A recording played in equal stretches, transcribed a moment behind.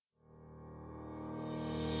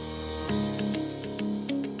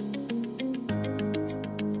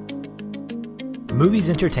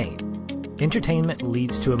Movies entertain. Entertainment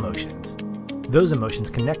leads to emotions. Those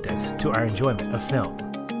emotions connect us to our enjoyment of film.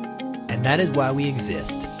 And that is why we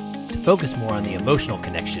exist, to focus more on the emotional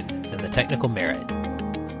connection than the technical merit.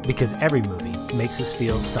 Because every movie makes us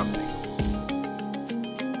feel something.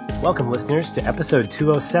 Welcome, listeners, to episode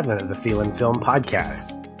 207 of the Feelin' Film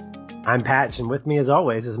podcast. I'm Patch, and with me, as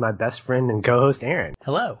always, is my best friend and co-host, Aaron.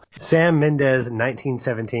 Hello. Sam Mendes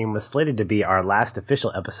 1917 was slated to be our last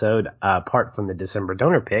official episode, apart from the December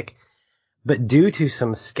donor pick, but due to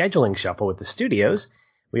some scheduling shuffle with the studios,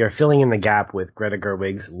 we are filling in the gap with Greta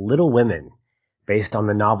Gerwig's Little Women, based on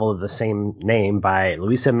the novel of the same name by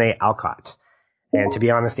Louisa May Alcott. And to be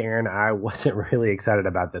honest, Aaron, I wasn't really excited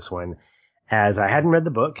about this one, as I hadn't read the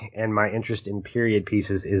book, and my interest in period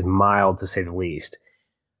pieces is mild to say the least.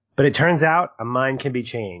 But it turns out a mind can be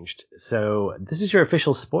changed. So this is your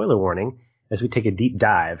official spoiler warning as we take a deep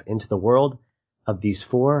dive into the world of these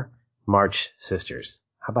four March sisters.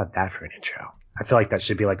 How about that for an intro? I feel like that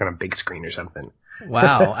should be like on a big screen or something.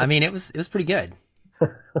 Wow. I mean, it was pretty good.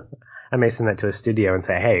 I may send that to a studio and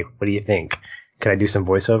say, hey, what do you think? Could I do some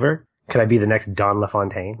voiceover? Could I be the next Don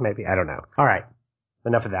LaFontaine? Maybe. I don't know. All right.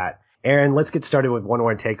 Enough of that. Aaron, let's get started with one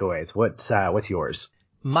word takeaways. What's yours?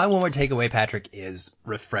 My one word takeaway, Patrick, is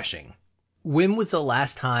refreshing. When was the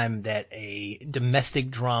last time that a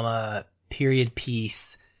domestic drama period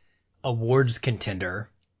piece awards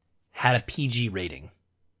contender had a PG rating?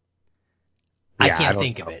 Yeah, I can't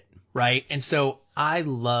think know. of it, right? And so I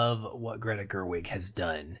love what Greta Gerwig has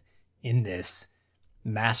done in this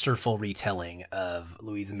masterful retelling of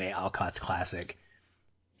Louisa May Alcott's classic.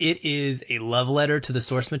 It is a love letter to the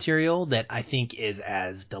source material that I think is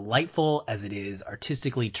as delightful as it is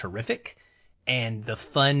artistically terrific, and the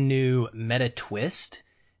fun new meta twist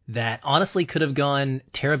that honestly could have gone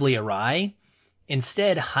terribly awry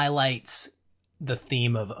instead highlights the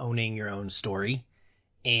theme of owning your own story,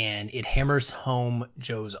 and it hammers home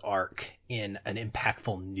Jo's arc in an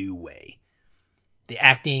impactful new way. The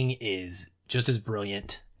acting is just as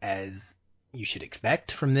brilliant as you should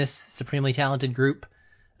expect from this supremely talented group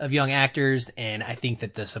of young actors, and I think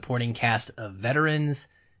that the supporting cast of veterans,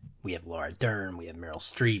 we have Laura Dern, we have Meryl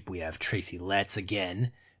Streep, we have Tracy Letts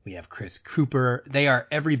again, we have Chris Cooper, they are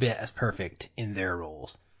every bit as perfect in their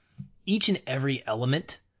roles. Each and every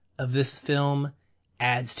element of this film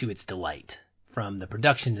adds to its delight, from the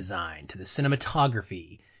production design to the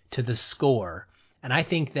cinematography to the score, and I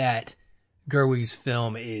think that Gerwig's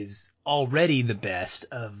film is already the best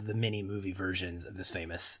of the many movie versions of this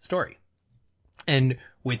famous story. And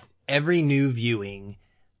with every new viewing,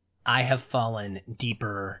 I have fallen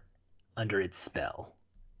deeper under its spell.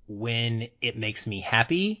 When it makes me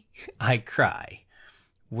happy, I cry.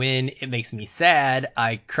 When it makes me sad,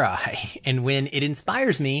 I cry. And when it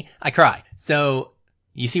inspires me, I cry. So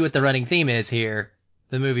you see what the running theme is here.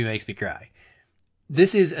 The movie makes me cry.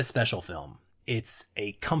 This is a special film. It's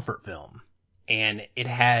a comfort film. And it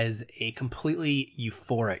has a completely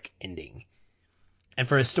euphoric ending. And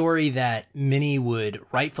for a story that many would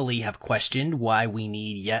rightfully have questioned why we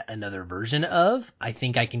need yet another version of, I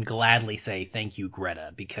think I can gladly say thank you,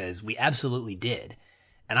 Greta, because we absolutely did.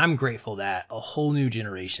 And I'm grateful that a whole new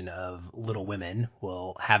generation of Little Women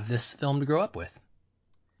will have this film to grow up with.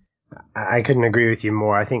 I couldn't agree with you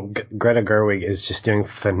more. I think Greta Gerwig is just doing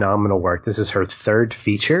phenomenal work. This is her third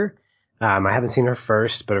feature. I haven't seen her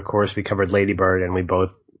first, but of course we covered Lady Bird, and we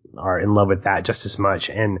both are in love with that just as much.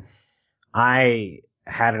 And I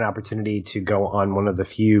had an opportunity to go on one of the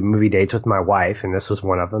few movie dates with my wife, and this was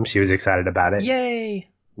one of them. She was excited about it.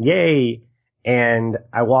 Yay! And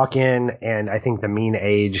I walk in, and I think the mean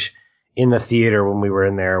age in the theater when we were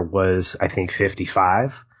in there was, I think,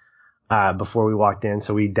 55 before we walked in.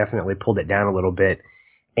 So we definitely pulled it down a little bit.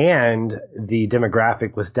 And the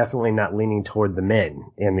demographic was definitely not leaning toward the men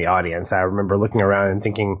in the audience. I remember looking around and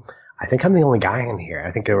thinking, I think I'm the only guy in here.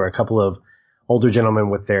 I think there were a couple of older gentlemen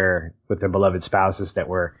with their beloved spouses that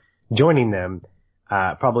were joining them,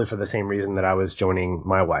 probably for the same reason that I was joining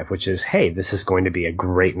my wife, which is, hey, this is going to be a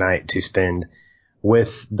great night to spend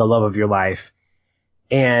with the love of your life.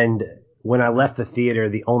 And when I left the theater,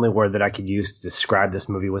 the only word that I could use to describe this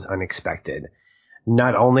movie was unexpected.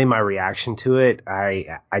 Not only my reaction to it,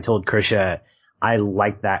 I told Krisha I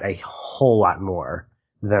liked that a whole lot more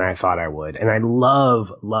than I thought I would. And I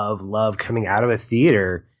love, love, love coming out of a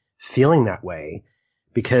theater feeling that way,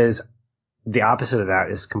 because the opposite of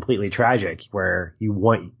that is completely tragic, where you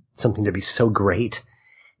want something to be so great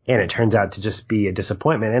and it turns out to just be a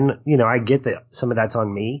disappointment. And, you know, I get that some of that's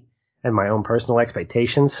on me and my own personal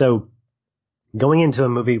expectations. So going into a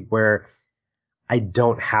movie where I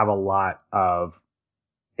don't have a lot of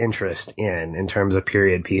interest in terms of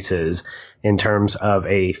period pieces, in terms of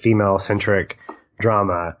a female centric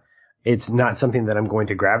drama. It's not something that I'm going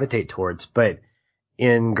to gravitate towards, but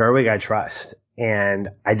in Gerwig, I trust. And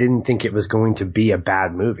I didn't think it was going to be a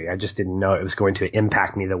bad movie. I just didn't know it was going to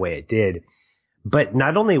impact me the way it did. But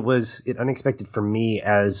not only was it unexpected for me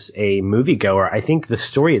as a moviegoer, I think the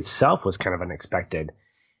story itself was kind of unexpected.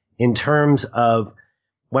 In terms of,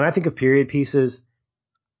 when I think of period pieces,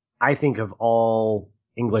 I think of all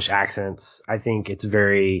English accents. I think it's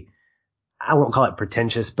very, I won't call it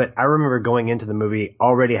pretentious, but I remember going into the movie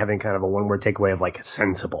already having kind of a one-word takeaway of like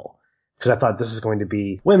sensible. Because I thought this is going to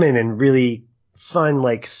be women in really fun,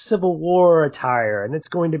 like Civil War attire, and it's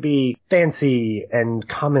going to be fancy and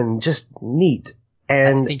common, just neat.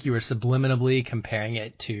 And I think you were subliminally comparing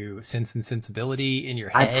it to Sense and Sensibility in your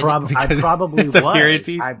head. I probably it's a period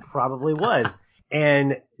piece. I probably was.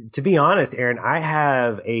 And to be honest, Aaron, I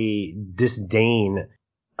have a disdain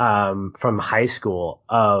from high school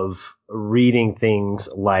of reading things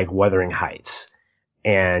like Wuthering Heights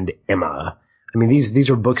and Emma. I mean, these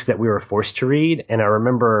were books that we were forced to read. And I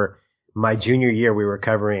remember my junior year, we were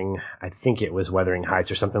covering, I think it was Wuthering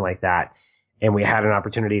Heights or something like that. And we had an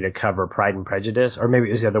opportunity to cover Pride and Prejudice, or maybe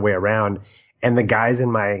it was the other way around. And the guys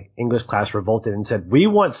in my English class revolted and said, we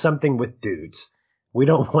want something with dudes. We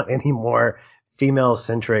don't want any more female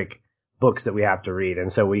centric books that we have to read.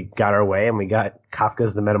 And so we got our way and we got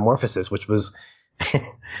Kafka's The Metamorphosis, which was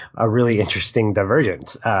a really interesting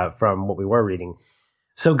divergence from what we were reading.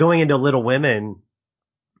 So going into Little Women,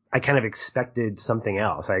 I kind of expected something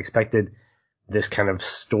else. I expected this kind of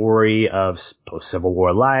story of post-Civil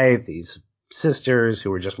War life, these sisters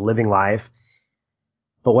who were just living life.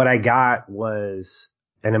 But what I got was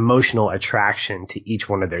an emotional attraction to each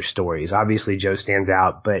one of their stories. Obviously, Jo stands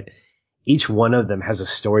out, but each one of them has a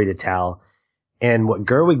story to tell. And what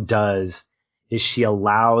Gerwig does is she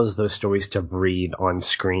allows those stories to breathe on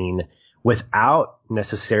screen without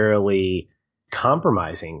necessarily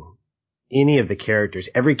compromising any of the characters.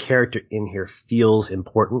 Every character in here feels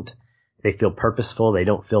important. They feel purposeful. They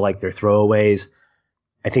don't feel like they're throwaways.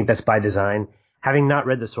 I think that's by design. Having not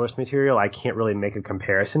read the source material, I can't really make a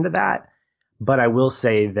comparison to that. But I will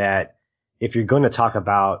say that if you're going to talk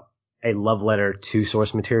about a love letter to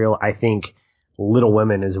source material, I think Little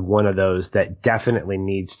Women is one of those that definitely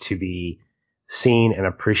needs to be seen and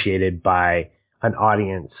appreciated by an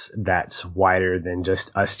audience that's wider than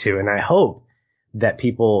just us two. And I hope that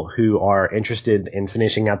people who are interested in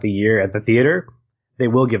finishing out the year at the theater, they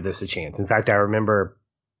will give this a chance. In fact, I remember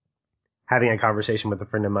having a conversation with a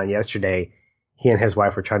friend of mine yesterday. He and his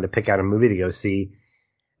wife were trying to pick out a movie to go see.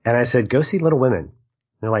 And I said, go see Little Women. And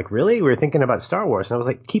they're like, really? We were thinking about Star Wars. And I was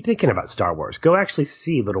like, keep thinking about Star Wars. Go actually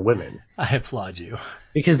see Little Women. I applaud you.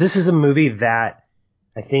 Because this is a movie that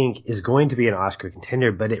I think is going to be an Oscar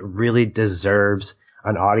contender, but it really deserves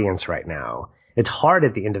an audience right now. It's hard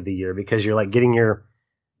at the end of the year because you're like getting your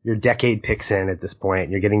decade picks in at this point.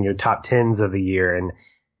 You're getting your top 10s of the year. And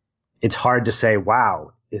it's hard to say,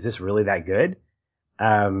 wow, is this really that good?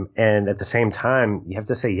 And at the same time, you have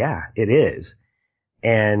to say, yeah, it is.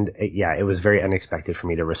 And it was very unexpected for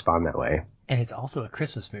me to respond that way. And it's also a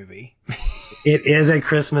Christmas movie. It is a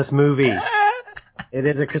Christmas movie. It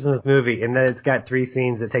is a Christmas movie, and then it's got 3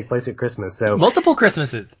 scenes that take place at Christmas. So multiple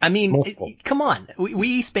Christmases. I mean, come on.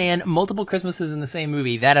 We span multiple Christmases in the same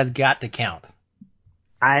movie. That has got to count.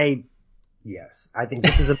 Yes. I think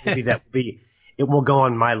this is a movie that it will go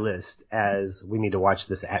on my list as we need to watch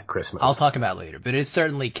this at Christmas. I'll talk about it later, but it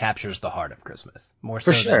certainly captures the heart of Christmas. More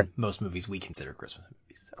so than most movies we consider Christmas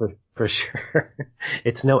movies. So. For sure.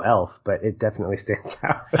 It's no Elf, but it definitely stands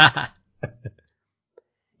out.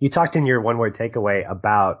 You talked in your one-word takeaway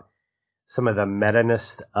about some of the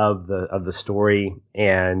meta-ness of the story,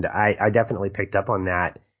 and I definitely picked up on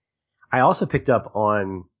that. I also picked up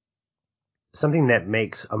on something that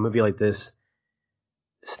makes a movie like this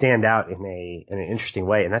stand out in an interesting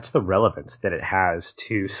way, and that's the relevance that it has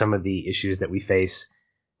to some of the issues that we face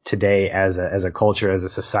today as a culture, as a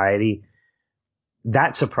society.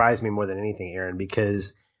 That surprised me more than anything, Aaron,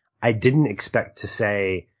 because I didn't expect to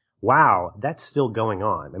say, wow, that's still going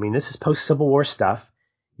on. I mean, this is post-Civil War stuff.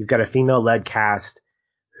 You've got a female-led cast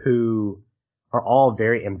who are all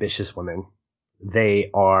very ambitious women.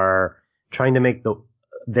 They are trying to make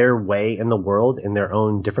their way in the world in their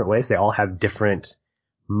own different ways. They all have different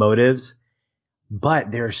motives,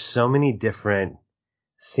 but there are so many different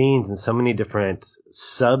scenes and so many different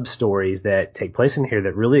sub-stories that take place in here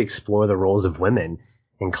that really explore the roles of women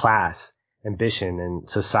in class, ambition, and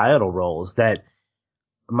societal roles that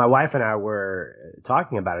my wife and I were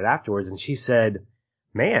talking about it afterwards, and she said,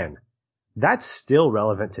 man, that's still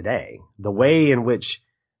relevant today. The way in which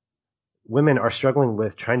women are struggling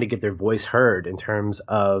with trying to get their voice heard in terms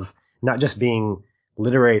of not just being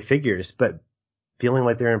literary figures, but feeling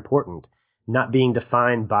like they're important, not being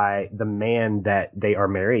defined by the man that they are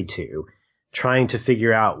married to, trying to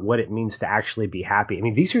figure out what it means to actually be happy. I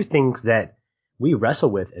mean, these are things that we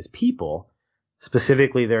wrestle with as people.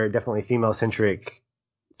 Specifically, there are definitely female-centric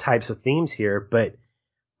types of themes here, but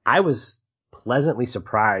I was pleasantly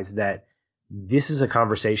surprised that this is a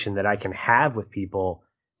conversation that I can have with people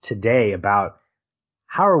today about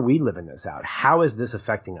how are we living this out? How is this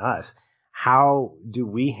affecting us? How do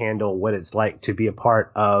we handle what it's like to be a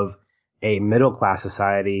part of a middle class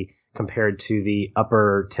society compared to the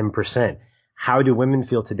upper 10%? How do women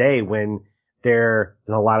feel today when they're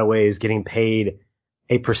in a lot of ways getting paid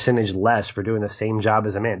a percentage less for doing the same job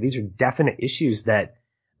as a man? These are definite issues that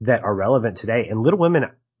are relevant today. And Little Women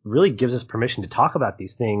really gives us permission to talk about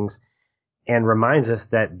these things and reminds us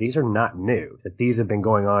that these are not new, that these have been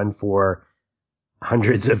going on for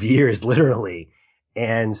hundreds of years, literally.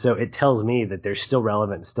 And so it tells me that they're still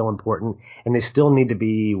relevant, still important, and they still need to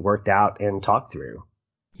be worked out and talked through.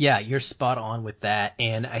 Yeah, you're spot on with that.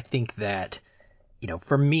 And I think that,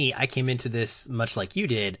 for me, I came into this much like you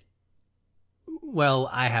did. Well,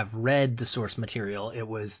 I have read the source material. It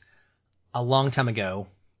was a long time ago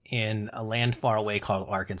in a land far away called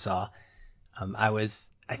Arkansas. I was,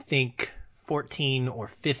 I think, 14 or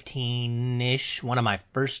 15-ish, one of my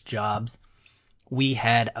first jobs. We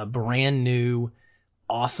had a brand new,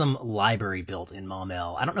 awesome library built in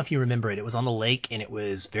Maumelle. I don't know if you remember it. It was on the lake and it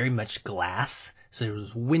was very much glass. So there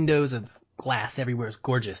was windows of glass everywhere. It was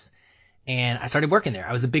gorgeous. And I started working there.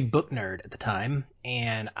 I was a big book nerd at the time,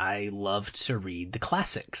 and I loved to read the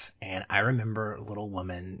classics. And I remember Little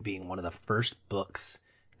Woman being one of the first books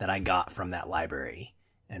that I got from that library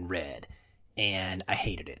and read. And I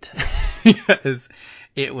hated it because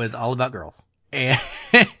it was all about girls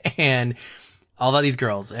and all about these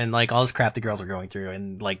girls and like all this crap the girls were going through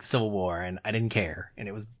and like Civil War, and I didn't care. And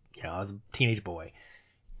it was, I was a teenage boy.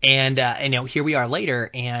 And here we are later,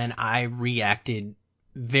 and I reacted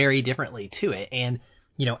very differently to it. And,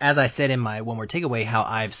 as I said in my one word takeaway, how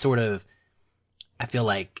I've sort of, I feel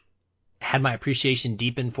like, had my appreciation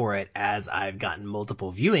deepen for it as I've gotten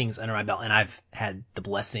multiple viewings under my belt, and I've had the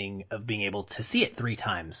blessing of being able to see it 3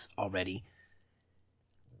 times already.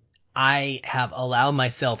 I have allowed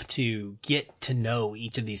myself to get to know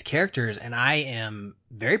each of these characters, and I am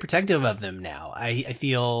very protective of them now. I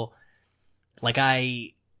feel like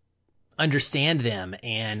I understand them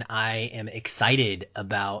and I am excited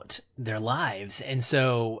about their lives. And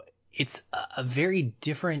so it's a very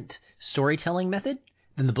different storytelling method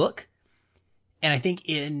than the book. And I think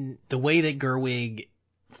in the way that Gerwig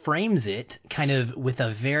frames it, kind of with a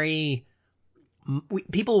very,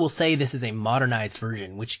 people will say this is a modernized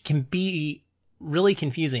version, which can be really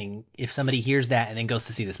confusing if somebody hears that and then goes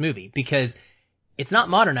to see this movie, because it's not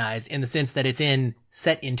modernized in the sense that it's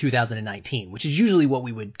set in 2019, which is usually what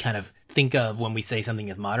we would kind of think of when we say something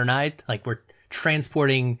is modernized. Like we're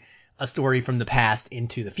transporting a story from the past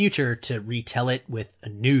into the future to retell it with a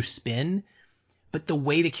new spin. But the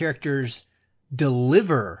way the characters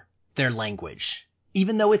deliver their language,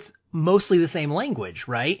 even though it's mostly the same language,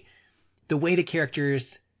 right? The way the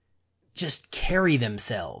characters just carry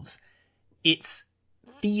themselves, it's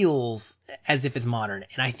feels as if it's modern.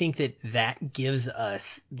 And I think that gives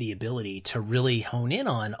us the ability to really hone in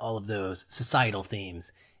on all of those societal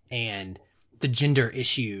themes and the gender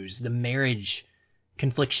issues, the marriage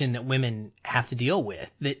confliction that women have to deal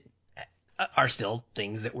with that are still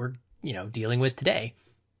things that we're, dealing with today.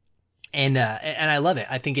 And I love it.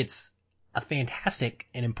 I think it's a fantastic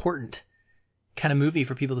and important kind of movie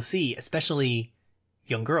for people to see, especially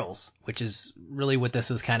young girls, which is really what this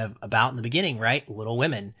was kind of about in the beginning, right? Little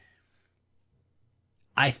Women.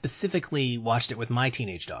 I specifically watched it with my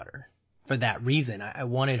teenage daughter for that reason. I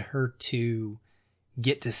wanted her to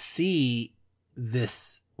get to see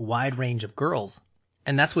this wide range of girls.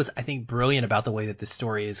 And that's what's, I think, brilliant about the way that this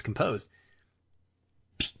story is composed.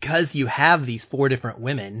 Because you have these 4 different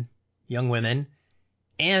women, young women,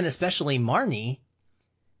 and especially Marnie,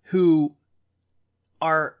 who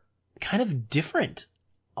are kind of different,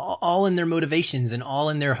 all in their motivations and all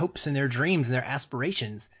in their hopes and their dreams and their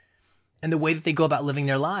aspirations and the way that they go about living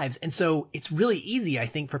their lives. And so it's really easy, I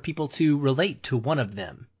think, for people to relate to one of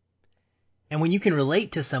them. And when you can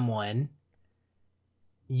relate to someone,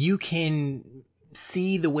 you can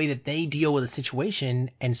see the way that they deal with a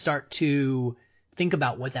situation and start to think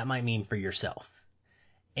about what that might mean for yourself.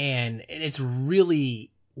 And it's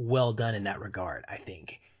really well done in that regard, I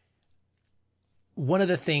think. One of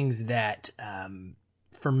the things that,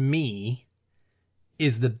 for me,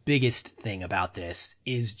 is the biggest thing about this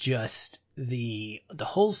is just the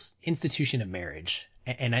whole institution of marriage.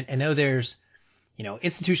 And I know there's,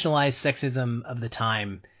 institutionalized sexism of the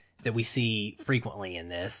time that we see frequently in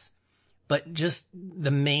this, but just the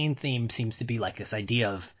main theme seems to be like this idea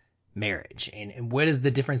of marriage and what is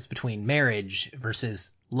the difference between marriage versus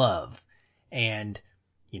love, and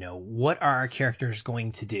what are our characters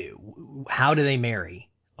going to do? How do they marry?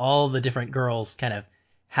 All the different girls kind of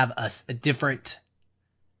have a different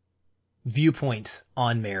viewpoint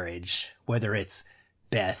on marriage, whether it's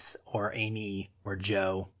Beth or Amy or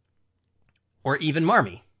Joe or even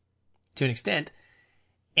Marmee to an extent.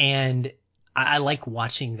 And I like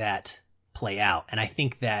watching that play out. And I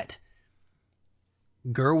think that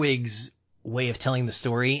Gerwig's way of telling the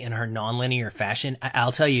story in her nonlinear fashion,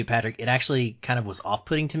 I'll tell you, Patrick, it actually kind of was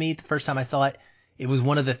off-putting to me the first time I saw it. It was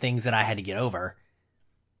one of the things that I had to get over.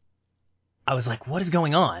 I was like, what is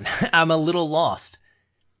going on? I'm a little lost.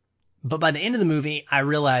 But by the end of the movie, I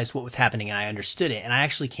realized what was happening and I understood it, and I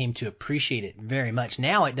actually came to appreciate it very much.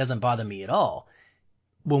 Now it doesn't bother me at all.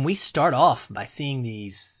 When we start off by seeing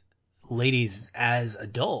these ladies as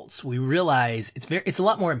adults, we realize it's a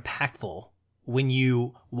lot more impactful when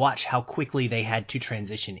you watch how quickly they had to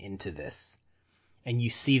transition into this. And you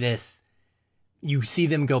see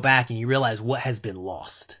them go back and you realize what has been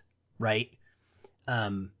lost, right?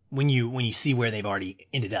 When you see where they've already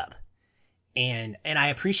ended up. And I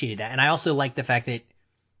appreciated that. And I also like the fact that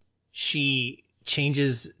she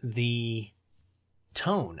changes the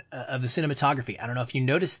tone of the cinematography. I don't know if you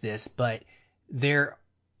noticed this, but there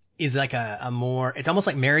is like a more, it's almost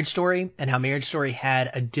like Marriage Story, and how Marriage Story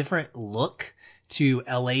had a different look to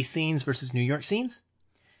LA scenes versus New York scenes.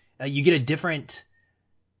 You get a different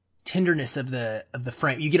tenderness of the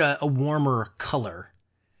frame. You get a warmer color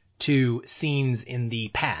to scenes in the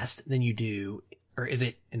past than you do, or is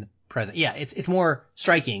it in the present? Yeah, it's more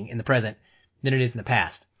striking in the present than it is in the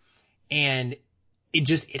past. And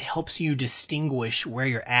it helps you distinguish where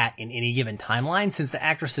you're at in any given timeline, since the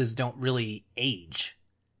actresses don't really age.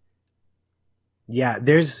 Yeah,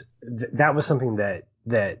 that was something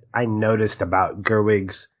that I noticed about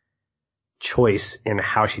Gerwig's choice in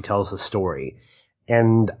how she tells the story.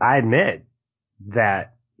 And I admit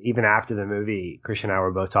that even after the movie, Christian and I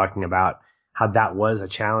were both talking about how that was a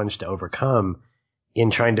challenge to overcome in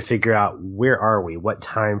trying to figure out where are we, what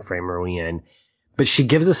time frame are we in. But she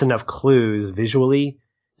gives us enough clues visually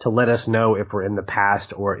to let us know if we're in the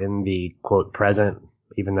past or in the quote present,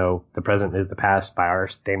 even though the present is the past by our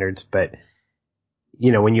standards. But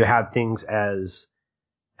when you have things as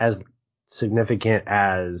significant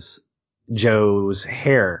as Joe's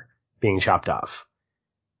hair being chopped off,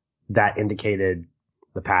 that indicated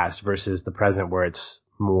the past versus the present where it's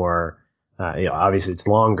more, obviously it's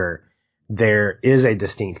longer. There is a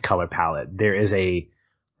distinct color palette. There is a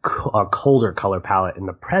colder color palette in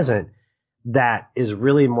the present that is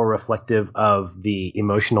really more reflective of the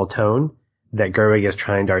emotional tone that Gerwig is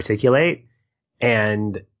trying to articulate.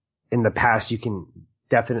 And in the past, you can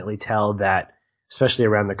definitely tell that, especially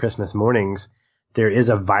around the Christmas mornings, there is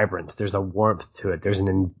a vibrance. There's a warmth to it. There's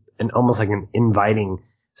an almost like an inviting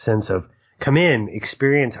sense of come in,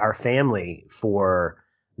 experience our family for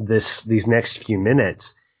these next few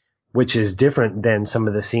minutes, which is different than some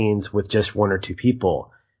of the scenes with just one or two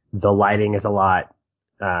people. The lighting is a lot,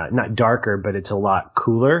 not darker, but it's a lot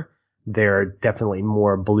cooler. There are definitely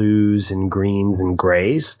more blues and greens and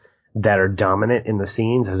grays that are dominant in the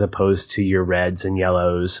scenes as opposed to your reds and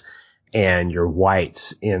yellows and your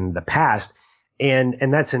whites in the past. And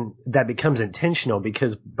that becomes intentional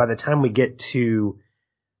because by the time we get to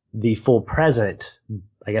the full present,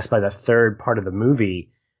 I guess by the third part of the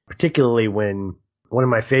movie, particularly when one of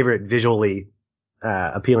my favorite visually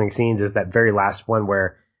appealing scenes is that very last one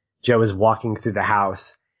where Joe is walking through the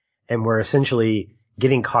house and we're essentially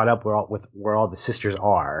getting caught up with where all the sisters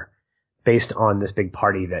are based on this big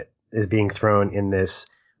party that is being thrown in this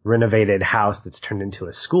renovated house that's turned into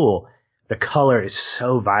a school. The color is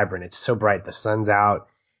so vibrant. It's so bright. The sun's out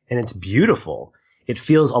and it's beautiful. It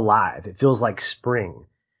feels alive. It feels like spring.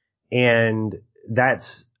 And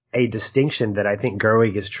that's a distinction that I think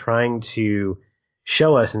Gerwig is trying to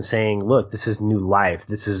show us and saying, look, this is new life.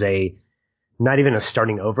 This is not even a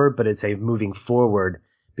starting over, but it's a moving forward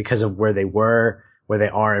because of where they were, where they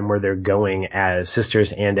are, and where they're going as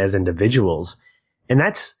sisters and as individuals. And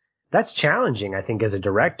that's challenging, I think, as a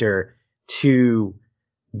director to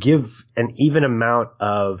give an even amount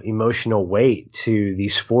of emotional weight to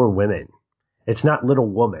these four women. It's not Little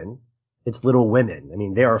Woman. It's Little Women. I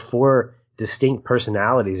mean, there are four distinct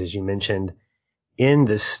personalities, as you mentioned, in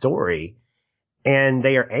this story, and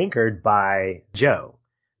they are anchored by Joe.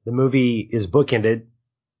 The movie is bookended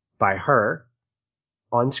by her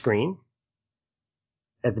on screen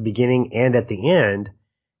at the beginning and at the end.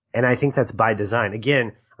 And I think that's by design.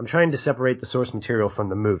 Again, I'm trying to separate the source material from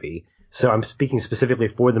the movie. So I'm speaking specifically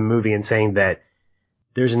for the movie and saying that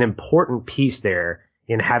there's an important piece there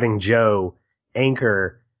in having Jo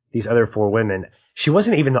anchor these other four women. She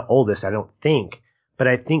wasn't even the oldest, I don't think, but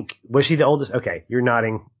I think, was she the oldest? Okay, you're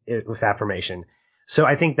nodding with affirmation. So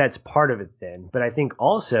I think that's part of it then. But I think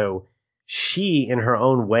also she, in her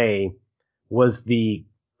own way, was the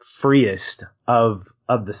freest of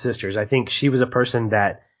the sisters. I think she was a person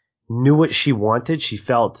that knew what she wanted. She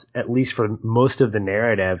felt, at least for most of the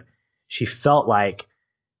narrative, she felt like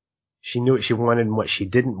she knew what she wanted and what she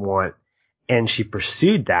didn't want, and she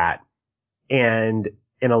pursued that. And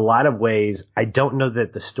in a lot of ways, I don't know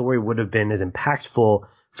that the story would have been as impactful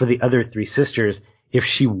for the other three sisters if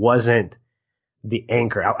she wasn't the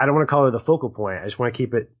anchor. I don't want to call her the focal point. I just want to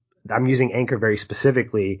keep it, I'm using anchor very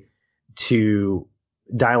specifically to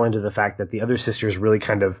dial into the fact that the other sisters really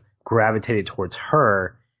kind of gravitated towards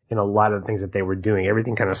her in a lot of the things that they were doing.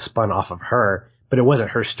 Everything kind of spun off of her, but it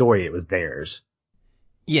wasn't her story. It was theirs.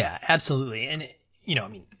 Yeah, absolutely. And, I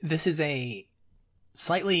mean, this is a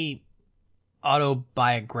slightly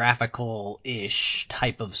autobiographical-ish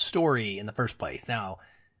type of story in the first place. Now,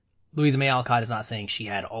 Louisa May Alcott is not saying she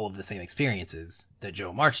had all of the same experiences that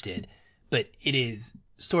Jo March did, but it is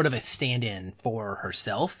sort of a stand-in for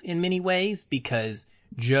herself in many ways, because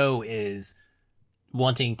Jo is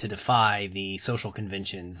wanting to defy the social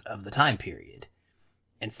conventions of the time period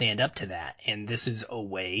and stand up to that. And this is a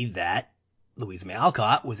way that Louisa May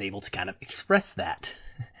Alcott was able to kind of express that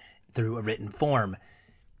through a written form.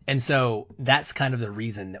 And so that's kind of the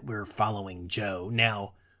reason that we're following Jo.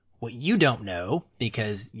 Now, what you don't know,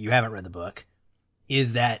 because you haven't read the book,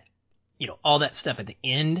 is that, all that stuff at the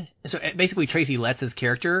end. So basically Tracy Letts'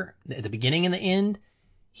 character at the beginning and the end,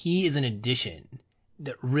 he is an addition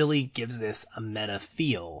that really gives this a meta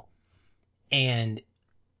feel. And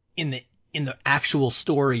in the actual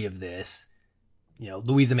story of this,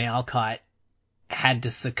 Louisa May Alcott had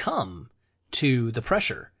to succumb to the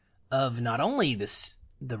pressure of not only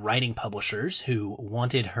the writing publishers who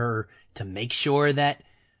wanted her to make sure that,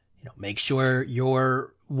 make sure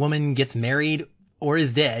your woman gets married or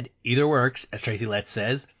is dead, either works, as Tracy Letts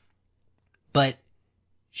says, but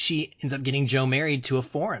she ends up getting Jo married to a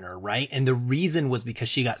foreigner, right? And the reason was because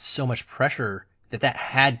she got so much pressure that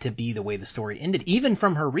had to be the way the story ended, even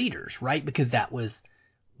from her readers, right? Because that was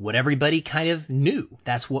what everybody kind of knew.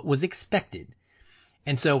 That's what was expected.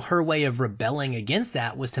 And so her way of rebelling against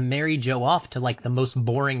that was to marry Jo off to like the most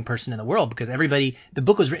boring person in the world, because the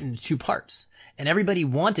book was written in 2 parts and everybody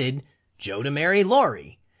wanted Jo to marry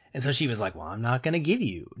Laurie. And so she was like, well, I'm not going to give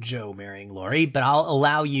you Jo marrying Laurie, but I'll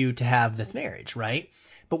allow you to have this marriage, right?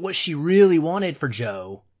 But what she really wanted for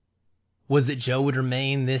Jo was that Jo would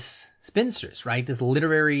remain this spinstress, right? This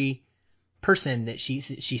literary person that she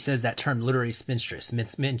says that term, literary spinstress,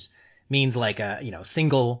 means like a,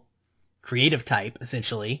 single creative type,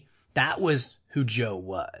 essentially. That was who Jo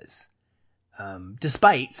was.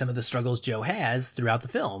 Despite some of the struggles Jo has throughout the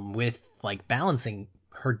film with like balancing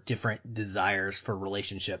her different desires for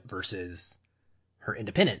relationship versus her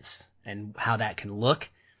independence and how that can look.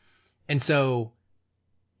 And so,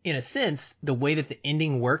 in a sense, the way that the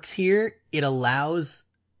ending works here, it allows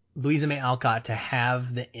Louisa May Alcott to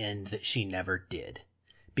have the end that she never did,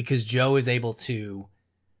 because Jo is able to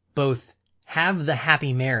both have the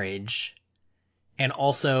happy marriage and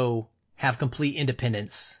also have complete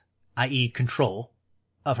independence, i.e. control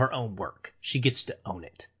of her own work. She gets to own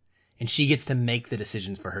it, and she gets to make the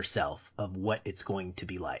decisions for herself of what it's going to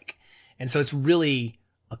be like. And so it's really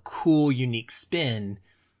a cool, unique spin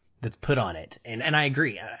that's put on it. And I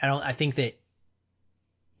agree. I think that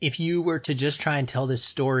if you were to just try and tell this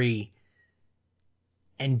story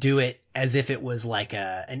and do it as if it was like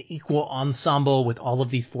an equal ensemble with all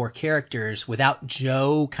of these 4 characters without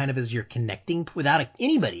Jo kind of as your without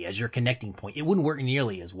anybody as your connecting point, it wouldn't work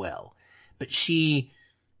nearly as well. But she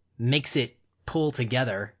makes it pull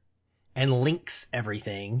together and links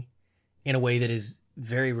everything in a way that is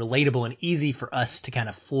very relatable and easy for us to kind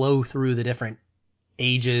of flow through the different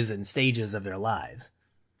ages and stages of their lives.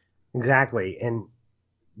 Exactly. And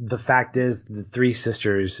the fact is, the 3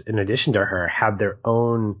 sisters, in addition to her, have their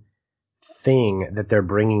own thing that they're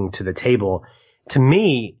bringing to the table. To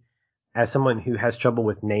me, as someone who has trouble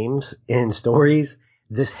with names in stories,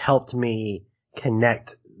 this helped me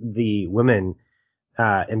connect the women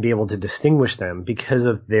and be able to distinguish them because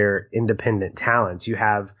of their independent talents. You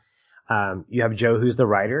have Jo, who's the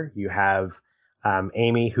writer. You have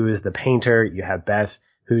Amy, who is the painter. You have Beth,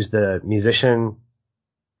 who's the musician.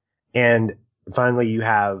 And finally you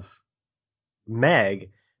have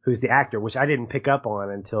Meg, who's the actor, which I didn't pick up on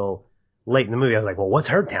until late in the movie. I was like, well, what's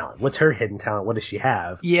her talent? What's her hidden talent? What does she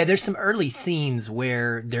have? Yeah, there's some early scenes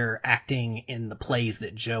where they're acting in the plays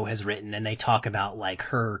that Joe has written, and they talk about like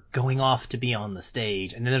her going off to be on the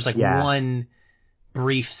stage. And then there's like one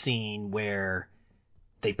brief scene where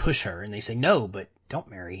they push her and they say, no, but don't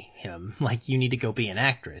marry him. Like, you need to go be an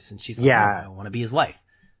actress. And she's like, no, I want to be his wife.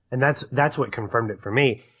 And that's what confirmed it for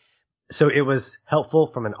me. So it was helpful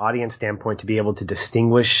from an audience standpoint to be able to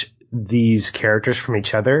distinguish these characters from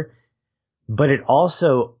each other. But it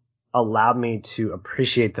also allowed me to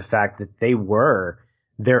appreciate the fact that they were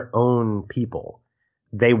their own people.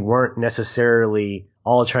 They weren't necessarily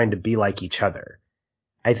all trying to be like each other.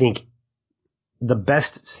 I think the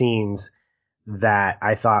best scenes that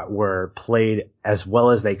I thought were played as well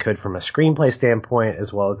as they could from a screenplay standpoint,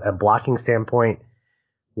 as well as a blocking standpoint,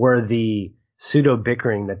 were the pseudo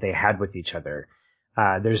bickering that they had with each other.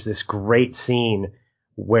 There's this great scene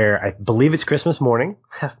where I believe it's Christmas morning,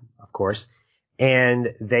 of course,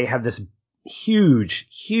 and they have this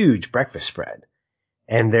huge breakfast spread,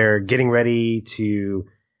 and they're getting ready to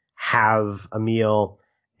have a meal,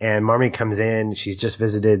 and Marmee comes in. She's just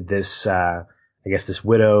visited this, this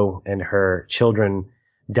widow and her children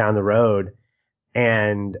down the road,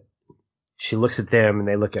 and she looks at them and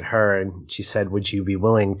they look at her, and she said, would you be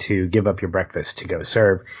willing to give up your breakfast to go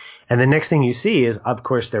serve? And the next thing you see is, of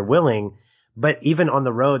course, they're willing, but even on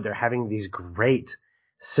the road, they're having these great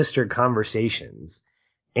sister conversations,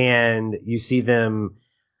 and you see them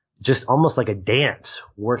just almost like a dance,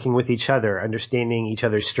 working with each other, understanding each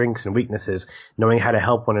other's strengths and weaknesses, knowing how to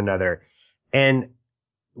help one another. And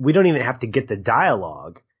we don't even have to get the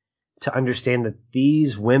dialogue to understand that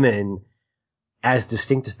these women, as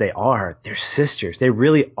distinct as they are, they're sisters. They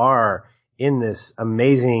really are in this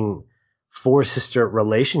amazing four-sister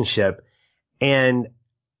relationship. And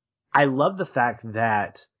I love the fact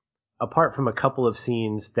that apart from a couple of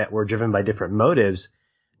scenes that were driven by different motives,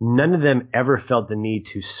 none of them ever felt the need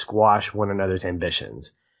to squash one another's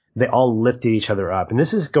ambitions. They all lifted each other up. And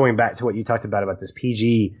this is going back to what you talked about this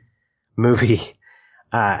PG movie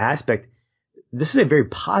aspect. This is a very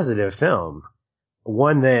positive film,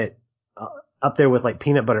 one that up there with like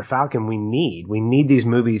Peanut Butter Falcon, we need these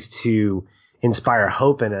movies to inspire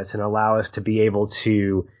hope in us and allow us to be able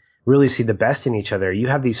to really see the best in each other. You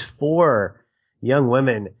have these four young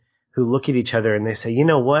women who look at each other and they say, you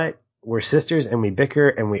know what? We're sisters, and we bicker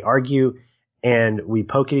and we argue and we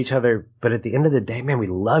poke at each other. But at the end of the day, man, we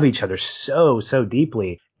love each other so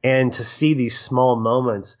deeply. And to see these small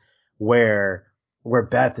moments where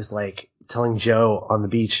Beth is like telling Joe on the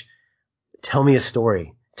beach, tell me a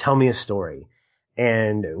story.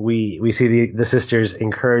 And we see the sisters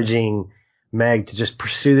encouraging Meg to just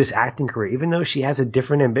pursue this acting career, even though she has a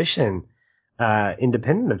different ambition,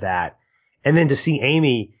 independent of that. And then to see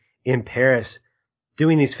Amy in Paris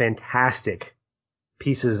doing these fantastic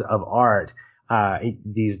pieces of art,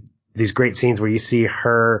 these great scenes where you see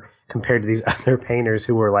her compared to these other painters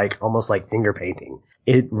who were like almost like finger painting.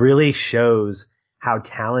 It really shows how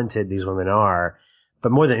talented these women are,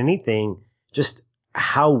 but more than anything, just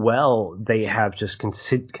how well they have just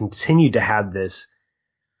continued to have this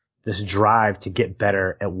drive to get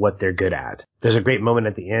better at what they're good at. There's a great moment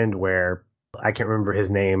at the end where I can't remember his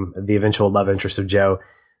name, the eventual love interest of Joe,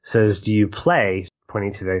 says, do you play?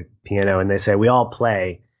 Pointing to the piano, and they say, we all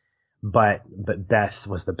play, but Beth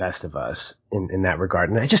was the best of us in that regard.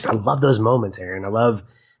 And I love those moments, Aaron. I love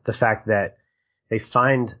the fact that they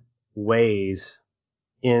find ways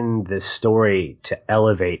in this story to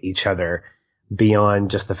elevate each other beyond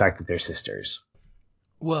just the fact that they're sisters.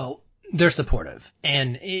 Well, they're supportive,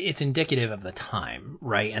 and it's indicative of the time,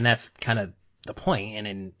 right? And that's kind of the point,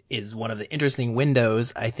 and is one of the interesting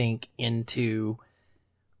windows, I think, into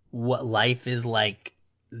what life is like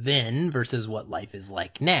then versus what life is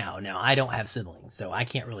like now. Now, I don't have siblings, so I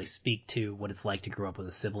can't really speak to what it's like to grow up with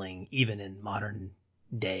a sibling, even in modern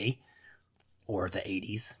day or the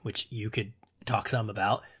 80s, which you could talk some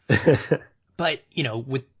about. But,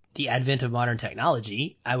 with the advent of modern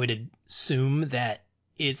technology, I would assume that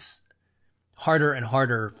it's harder and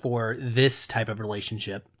harder for this type of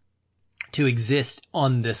relationship to exist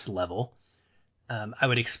on this level. I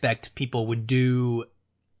would expect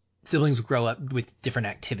siblings would grow up with different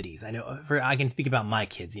activities. I can speak about my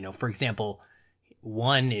kids. For example,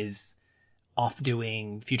 one is off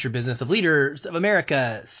doing Future Business of Leaders of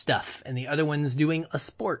America stuff, and the other one's doing a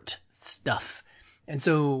sport stuff. And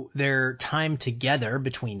so their time together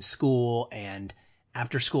between school and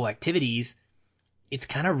after school activities, it's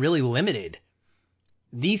kind of really limited.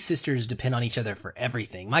 These sisters depend on each other for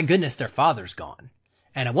everything. My goodness, their father's gone.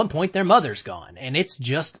 And at one point their mother's gone and it's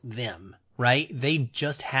just them, right? They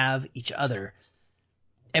just have each other.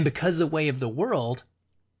 And because of the way of the world,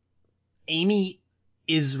 Amy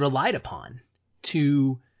is relied upon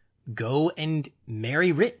to go and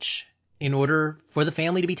marry rich in order for the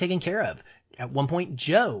family to be taken care of. At one point,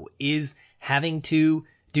 Jo is having to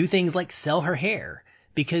do things like sell her hair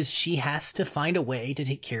because she has to find a way to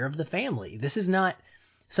take care of the family. This is not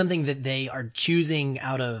something that they are choosing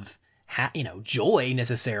out of, joy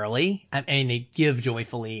necessarily. I mean, they give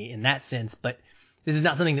joyfully in that sense, but this is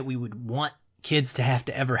not something that we would want kids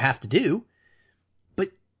to ever have to do.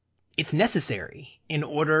 But it's necessary in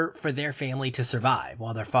order for their family to survive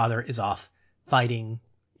while their father is off fighting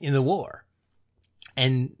in the war.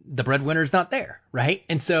 And the breadwinner's not there, right?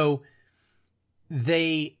 And so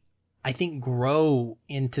they, I think, grow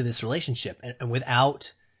into this relationship and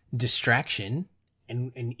without distraction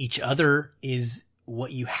and each other is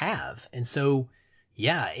what you have. And so,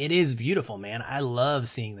 yeah, it is beautiful, man. I love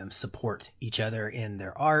seeing them support each other in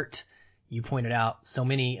their art. You pointed out so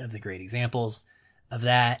many of the great examples of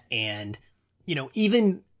that. And,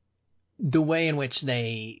 even the way in which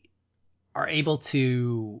they are able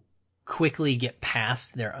to quickly get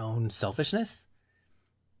past their own selfishness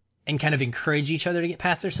and kind of encourage each other to get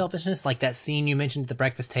past their selfishness. Like that scene you mentioned at the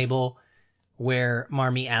breakfast table where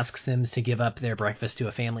Marmee asks Sims to give up their breakfast to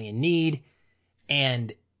a family in need.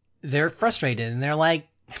 And they're frustrated and they're like,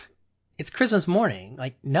 it's Christmas morning.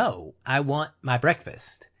 Like, no, I want my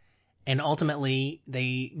breakfast. And ultimately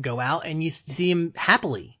they go out and you see him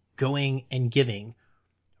happily going and giving,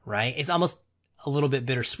 right? It's almost a little bit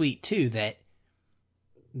bittersweet too,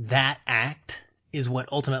 that act is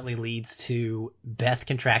what ultimately leads to Beth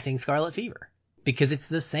contracting scarlet fever because it's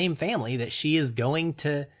the same family that she is going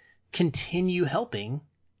to continue helping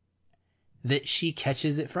that she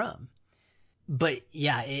catches it from. But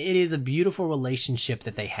yeah, it is a beautiful relationship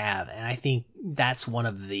that they have. And I think that's one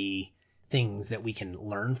of the things that we can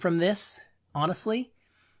learn from this, honestly.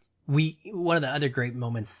 One of the other great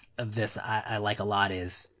moments of this I like a lot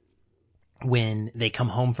is when they come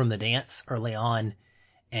home from the dance early on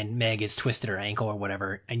and Meg has twisted her ankle or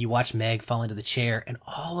whatever, and you watch Meg fall into the chair and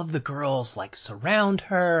all of the girls like surround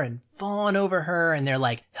her and fawn over her and they're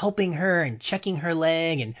like helping her and checking her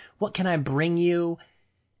leg and what can I bring you?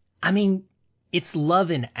 I mean, it's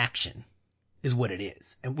love in action is what it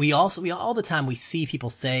is. And we all the time we see people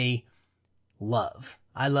say love,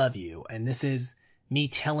 I love you. And this is me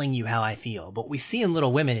telling you how I feel. But what we see in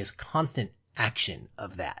Little Women is constant action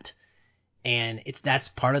of that. And that's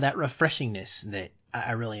part of that refreshingness that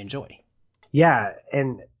I really enjoy. Yeah,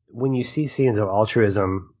 and when you see scenes of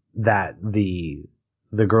altruism that the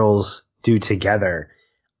girls do together,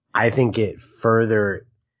 I think it further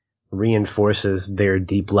reinforces their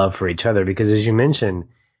deep love for each other. Because as you mentioned,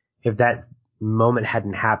 if that moment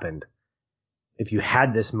hadn't happened, if you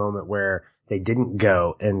had this moment where they didn't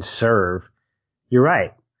go and serve, you're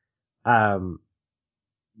right.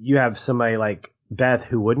 You have somebody like Beth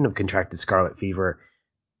who wouldn't have contracted scarlet fever,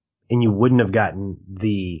 and you wouldn't have gotten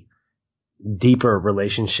the deeper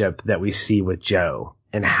relationship that we see with Jo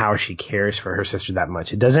and how she cares for her sister that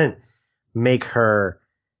much. It doesn't make her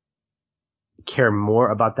care more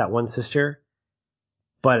about that one sister,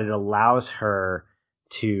 but it allows her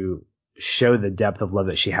to show the depth of love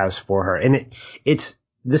that she has for her. And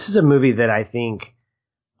this is a movie that I think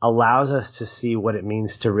allows us to see what it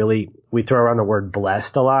means to really, we throw around the word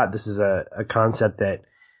blessed a lot. This is a concept that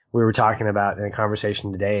we were talking about in a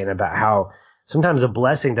conversation today, and about how sometimes a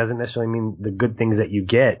blessing doesn't necessarily mean the good things that you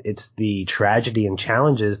get. It's the tragedy and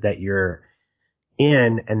challenges that you're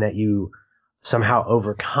in and that you somehow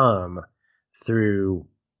overcome through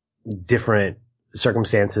different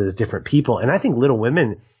circumstances, different people. And I think Little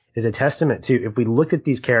Women is a testament to, if we looked at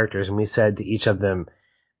these characters and we said to each of them,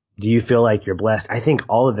 do you feel like you're blessed? I think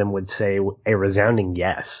all of them would say a resounding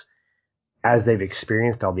yes, as they've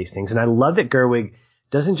experienced all these things. And I love that Gerwig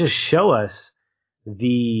doesn't just show us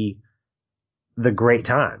the great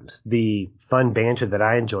times, the fun banter that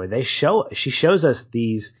I enjoy. She shows us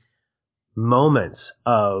these moments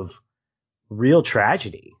of real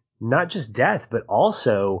tragedy, not just death, but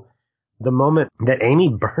also the moment that Amy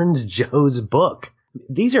burns Jo's book.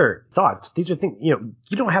 These are thoughts. These are things, you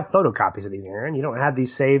don't have photocopies of these, Aaron. You don't have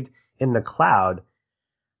these saved in the cloud.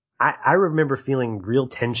 I remember feeling real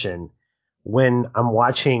tension when I'm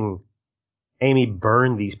watching Amy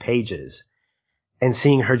burn these pages and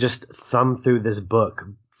seeing her just thumb through this book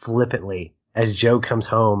flippantly as Jo comes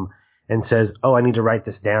home and says, "Oh, I need to write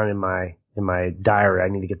this down in my diary. I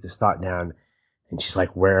need to get this thought down." And she's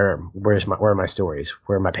like, where are my stories?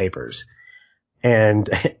 Where are my papers? And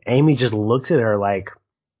Amy just looks at her like,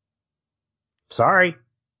 sorry,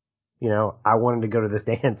 I wanted to go to this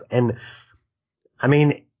dance. And I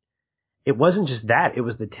mean, it wasn't just that. It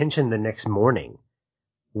was the tension the next morning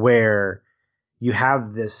where you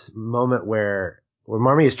have this moment where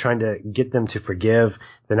Marmee is trying to get them to forgive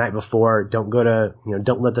the night before. Don't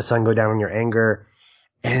let the sun go down on your anger.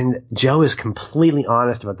 And Jo is completely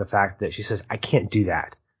honest about the fact that she says, I can't do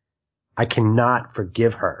that. I cannot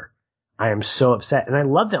forgive her. I am so upset. And I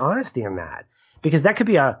love the honesty in that, because that could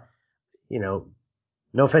be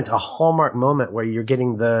no offense, a hallmark moment where you're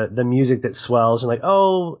getting the music that swells and like,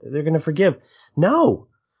 oh, they're going to forgive. No,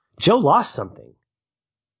 Jo lost something,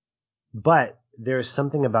 but there's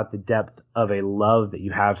something about the depth of a love that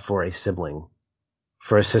you have for a sibling,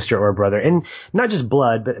 for a sister or a brother, and not just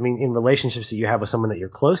blood, but I mean, in relationships that you have with someone that you're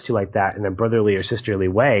close to like that in a brotherly or sisterly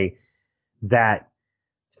way, that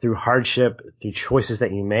through hardship, through choices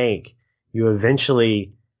that you make, you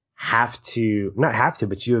eventually but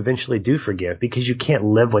you eventually do forgive, because you can't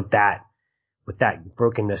live with that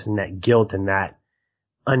brokenness and that guilt and that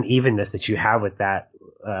unevenness that you have with that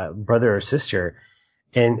brother or sister.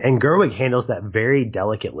 And Gerwig handles that very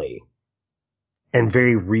delicately and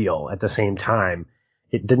very real at the same time.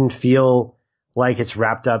 It didn't feel like it's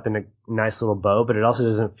wrapped up in a nice little bow, but it also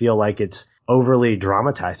doesn't feel like it's overly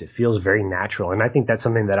dramatized. It feels very natural. And I think that's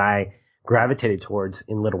something that I gravitated towards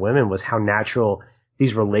in Little Women, was how natural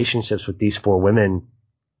these relationships with these four women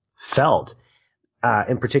felt,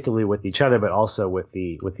 and particularly with each other, but also with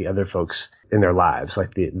the other folks in their lives,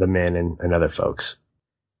 like the men and other folks.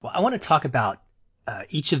 Well, I want to talk about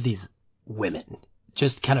each of these women,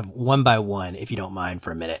 just kind of one by one, if you don't mind,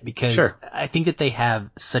 for a minute, because Sure. I think that they have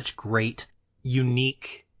such great,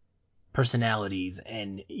 unique personalities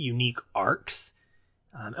and unique arcs.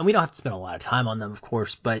 And we don't have to spend a lot of time on them, of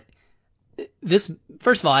course, but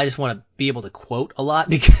first of all, I just want to be able to quote a lot,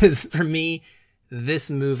 because for me, this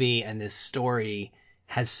movie and this story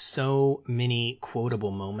has so many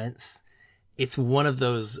quotable moments. It's one of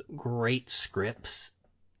those great scripts,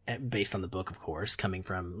 based on the book, of course, coming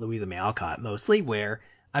from Louisa May Alcott mostly, where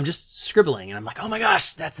I'm just scribbling and I'm like, oh my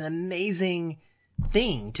gosh, that's an amazing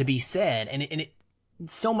thing to be said. And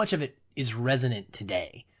so much of it is resonant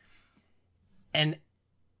today. And,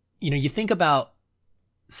 you think about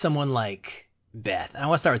someone like Beth. And I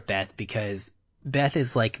want to start with Beth, because Beth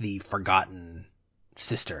is like the forgotten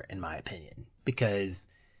sister, in my opinion, because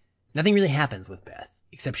nothing really happens with Beth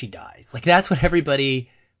except she dies. Like, that's what everybody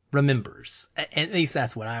remembers. At least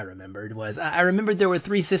that's what I remembered. I remembered there were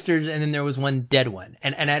 3 sisters and then there was one dead one.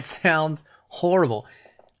 And that sounds horrible.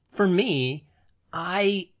 For me,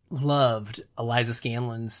 I loved Eliza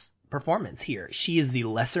Scanlen's performance here. She is the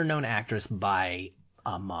lesser known actress by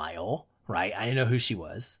a mile, right? I didn't know who she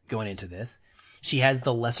was going into this. She has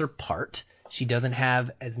the lesser part. She doesn't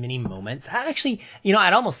have as many moments. Actually,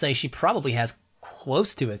 I'd almost say she probably has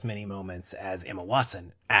close to as many moments as Emma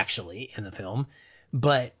Watson, actually, in the film.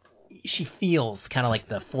 But she feels kind of like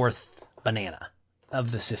the fourth banana of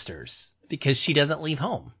the sisters, because she doesn't leave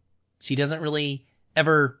home. She doesn't really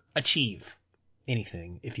ever achieve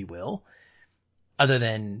anything, if you will, other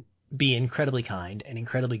than be incredibly kind and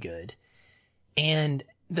incredibly good. And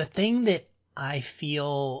the thing that I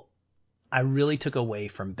feel I really took away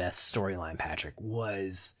from Beth's storyline, Patrick,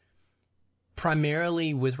 was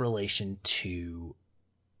primarily with relation to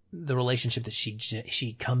the relationship that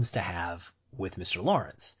she comes to have with Mr.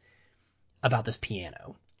 Lawrence about this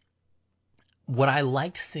piano. What I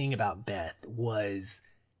liked seeing about Beth was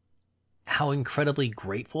how incredibly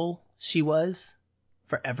grateful she was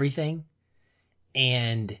for everything.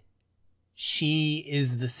 And she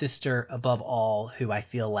is the sister above all who I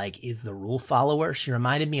feel like is the rule follower. She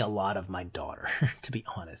reminded me a lot of my daughter, to be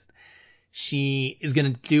honest. She is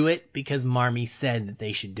going to do it because Marmee said that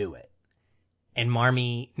they should do it. And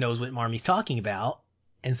Marmee knows what Marmee's talking about,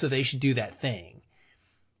 and so they should do that thing.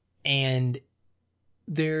 And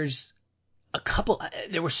there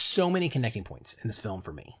were so many connecting points in this film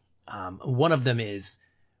for me. One of them is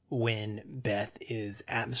when Beth is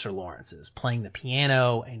at Mr. Lawrence's playing the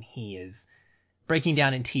piano and he is breaking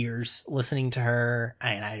down in tears listening to her,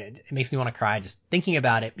 and it makes me want to cry just thinking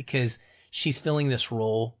about it, because she's filling this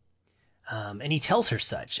role. And he tells her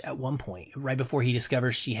such at one point, right before he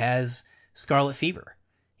discovers she has scarlet fever.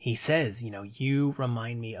 He says, you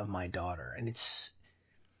remind me of my daughter. And it's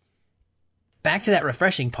back to that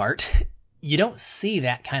refreshing part. You don't see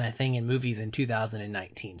that kind of thing in movies in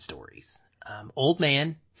 2019 stories. Old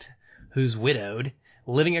man who's widowed,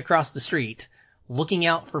 living across the street, looking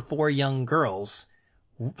out for 4 young girls,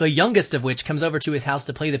 the youngest of which comes over to his house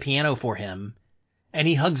to play the piano for him. And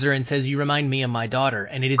he hugs her and says, you remind me of my daughter.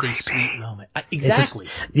 And it is a sweet moment. Exactly.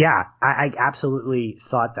 I absolutely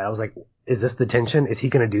thought that. I was like, is this the tension? Is he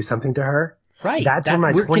going to do something to her? Right. That's where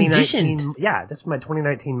my we're 2019, conditioned. yeah, that's where my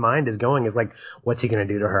 2019 mind is going, is like, what's he going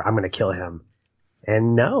to do to her? I'm going to kill him.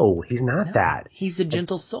 And no, he's not that. He's a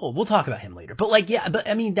gentle soul. We'll talk about him later. But like, yeah, but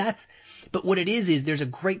I mean, but what it is there's a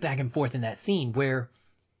great back and forth in that scene where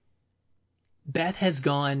Beth has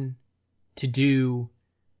gone to do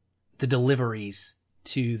the deliveries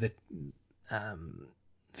to the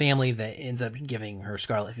family that ends up giving her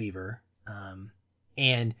scarlet fever.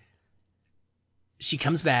 And she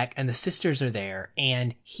comes back and the sisters are there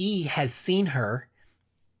and he has seen her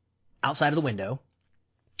outside of the window.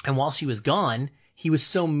 And while she was gone, he was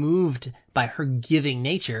so moved by her giving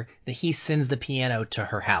nature that he sends the piano to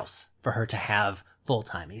her house for her to have full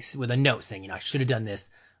time. He's with a note saying, I should have done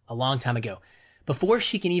this a long time ago. Before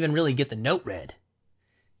she can even really get the note read,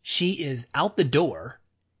 she is out the door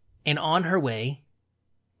and on her way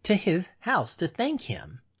to his house to thank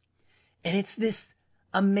him. And it's this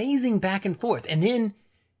amazing back and forth. And then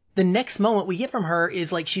the next moment we get from her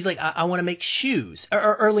is like, she's like, I want to make shoes.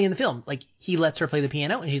 Or early in the film, like he lets her play the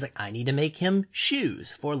piano and she's like, I need to make him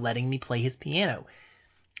shoes for letting me play his piano.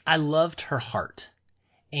 I loved her heart.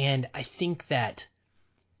 And I think that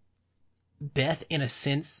Beth, in a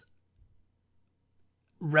sense,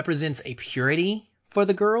 represents a purity for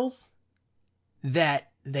the girls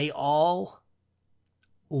that they all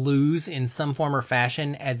lose in some form or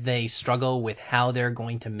fashion as they struggle with how they're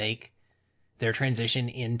going to make their transition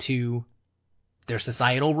into their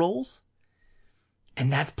societal roles.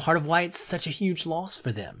 And that's part of why it's such a huge loss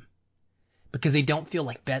for them, because they don't feel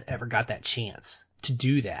like Beth ever got that chance to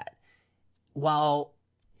do that. While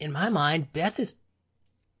in my mind, Beth is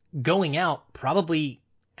going out probably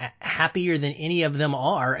happier than any of them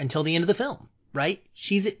are until the end of the film, right?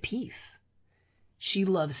 She's at peace. She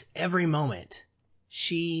loves every moment.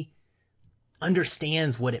 She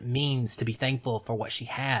understands what it means to be thankful for what she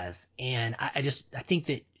has. And I think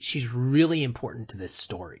that she's really important to this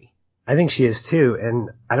story. I think she is too.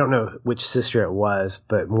 And I don't know which sister it was,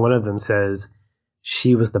 but one of them says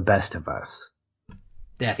she was the best of us.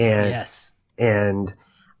 Yes. And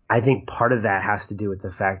I think part of that has to do with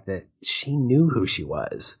the fact that she knew who she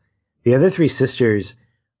was. The other three sisters,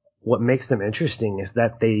 what makes them interesting is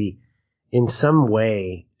that they, in some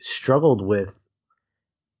way, struggled with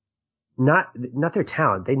not their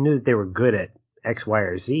talent. They knew that they were good at X, Y,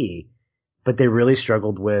 or Z, but they really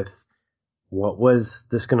struggled with, what was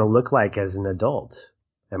this going to look like as an adult?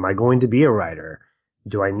 Am I going to be a writer?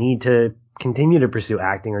 Do I need to continue to pursue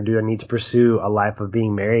acting, or do I need to pursue a life of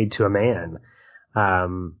being married to a man?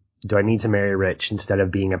 Do I need to marry rich instead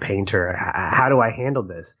of being a painter? How do I handle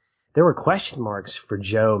this? There were question marks for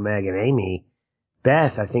Jo, Meg, and Amy.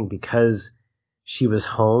 Beth, I think because she was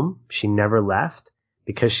home, she never left,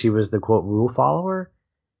 because she was the quote rule follower,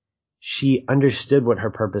 she understood what her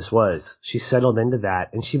purpose was. She settled into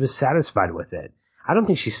that and she was satisfied with it. I don't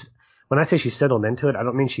think when I say she settled into it, I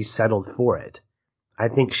don't mean she settled for it. I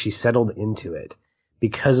think she settled into it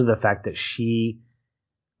because of the fact that she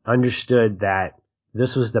understood that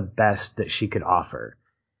this was the best that she could offer.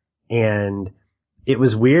 And it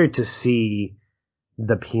was weird to see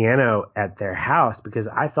the piano at their house, because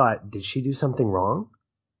I thought, did she do something wrong?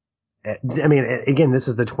 I mean, again, this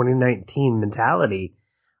is the 2019 mentality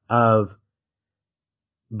of,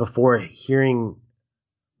 before hearing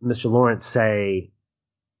Mr. Lawrence say,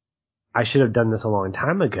 I should have done this a long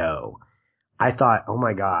time ago, I thought, oh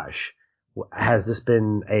my gosh, has this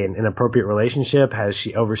been an inappropriate relationship? Has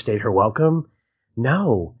she overstayed her welcome?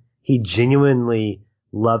 No, he genuinely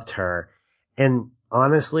loved her. And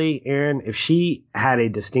honestly, Aaron, if she had a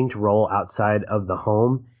distinct role outside of the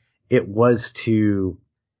home, it was to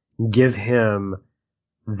give him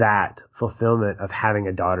that fulfillment of having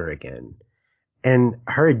a daughter again. And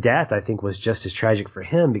her death, I think, was just as tragic for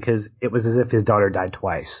him, because it was as if his daughter died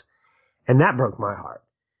twice. And that broke my heart,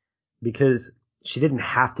 because she didn't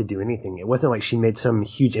have to do anything. It wasn't like she made some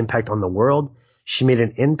huge impact on the world. She made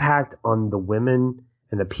an impact on the women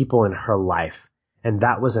and the people in her life. And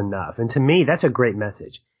that was enough. And to me, that's a great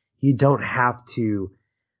message. You don't have to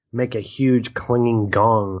make a huge clanging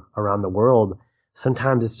gong around the world.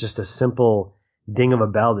 Sometimes it's just a simple ding of a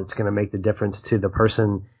bell that's going to make the difference to the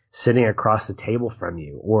person sitting across the table from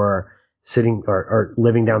you, or sitting or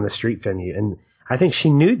living down the street from you. And I think she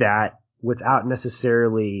knew that without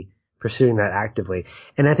necessarily pursuing that actively.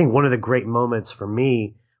 And I think one of the great moments for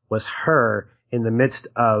me was her in the midst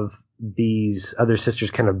of these other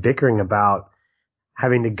sisters kind of bickering about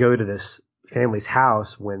having to go to this family's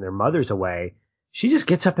house when their mother's away. She just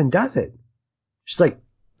gets up and does it. She's like,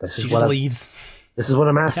 she just leaves. This is what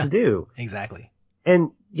I'm asked to do. Exactly.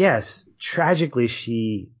 And yes, tragically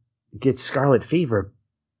she gets scarlet fever,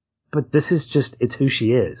 but this is just, it's who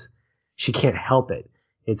she is. She can't help it.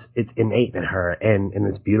 It's innate in her, and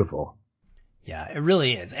it's beautiful. Yeah, it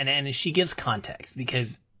really is. And she gives context,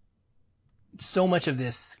 because so much of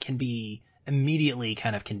this can be immediately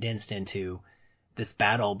kind of condensed into this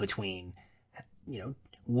battle between,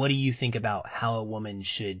 what do you think about how a woman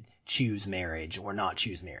should choose marriage or not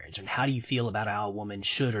choose marriage? And how do you feel about how a woman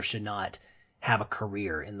should or should not have a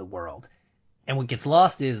career in the world? And what gets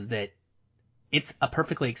lost is that it's a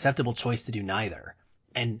perfectly acceptable choice to do neither.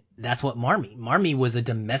 And that's what Marmee was a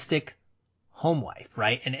domestic home wife,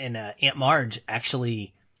 right? And Aunt Marge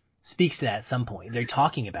actually speaks to that at some point. They're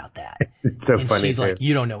talking about that. It's so and funny. She's like,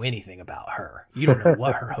 you don't know anything about her. You don't know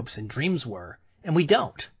what her hopes and dreams were. And we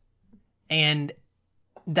don't. And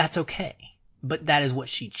that's okay. But that is what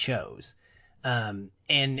she chose.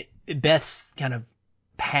 And Beth's kind of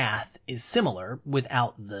path is similar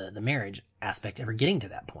without the marriage aspect ever getting to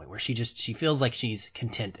that point, where she feels like she's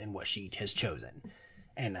content in what she has chosen.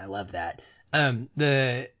 And I love that.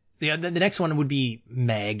 The next one would be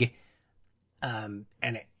Meg.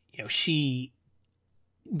 She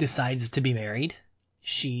decides to be married.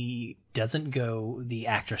 She doesn't go the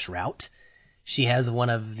actress route. She has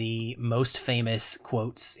one of the most famous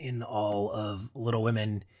quotes in all of Little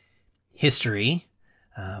Women history,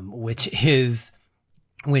 which is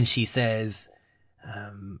when she says,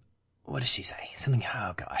 what does she say? Something,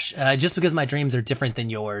 oh gosh. Just because my dreams are different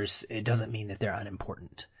than yours, it doesn't mean that they're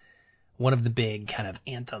unimportant. One of the big kind of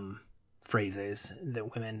anthem phrases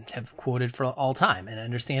that women have quoted for all time, and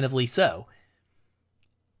understandably so.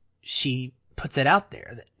 She puts it out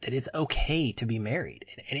there that it's okay to be married,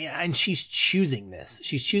 and she's choosing this.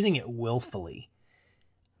 She's choosing it willfully.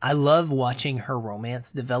 I love watching her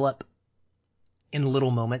romance develop in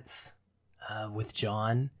little moments with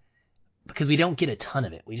John, because we don't get a ton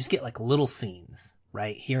of it. We just get like little scenes,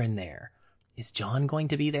 right, here and there. Is John going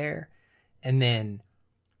to be there? And then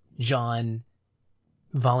John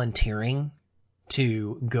volunteering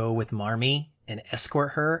to go with Marmee and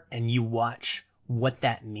escort her, and you watch what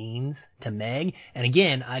that means to Meg. And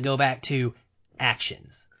again, I go back to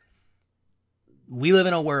actions. We live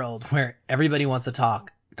in a world where everybody wants to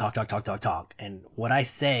talk. And what I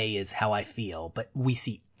say is how I feel, but we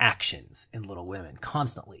see actions in Little Women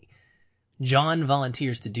constantly. John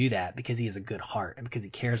volunteers to do that because he has a good heart and because he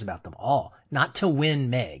cares about them all, not to win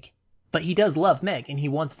Meg, but he does love Meg and he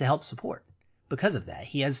wants to help support. Because of that,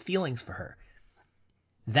 he has feelings for her.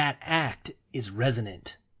 That act is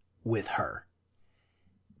resonant with her.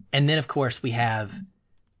 And then, of course, we have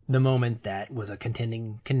the moment that was a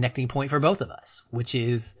connecting point for both of us, which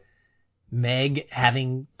is Meg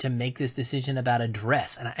having to make this decision about a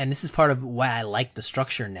dress. And this is part of why I like the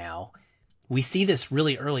structure now. We see this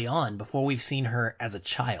really early on, before we've seen her as a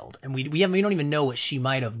child. And we don't even know what she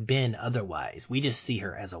might have been otherwise. We just see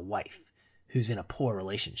her as a wife who's in a poor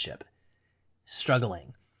relationship,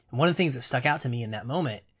 struggling. And one of the things that stuck out to me in that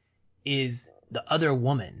moment is the other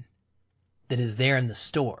woman that is there in the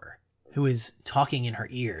store, who is talking in her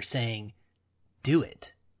ear saying, do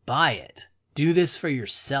it, buy it, do this for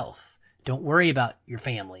yourself. Don't worry about your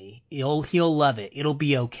family. He'll love it. It'll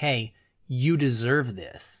be okay. You deserve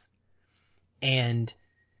this. And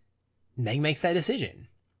Meg makes that decision.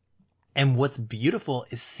 And what's beautiful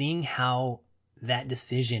is seeing how that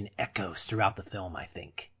decision echoes throughout the film, I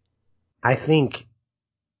think. I think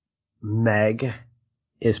Meg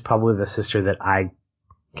is probably the sister that I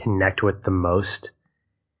connect with the most.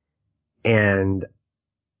 And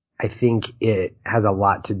I think it has a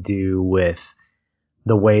lot to do with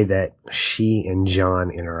the way that she and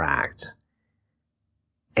John interact.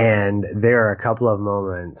 And there are a couple of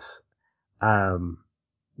moments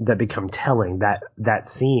that become telling. That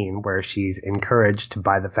scene where she's encouraged to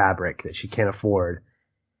buy the fabric that she can't afford,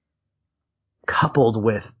 coupled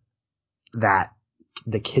with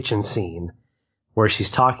the kitchen scene where she's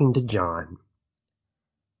talking to John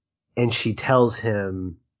and she tells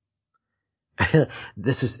him,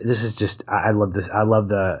 this is just, I love this. I love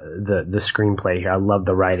the screenplay here. I love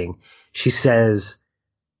the writing. She says,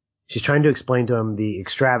 she's trying to explain to him the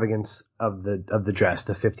extravagance of the dress,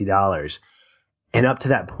 the $50. And up to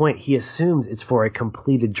that point, he assumes it's for a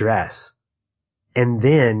completed dress. And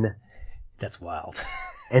then, that's wild.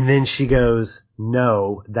 And then she goes,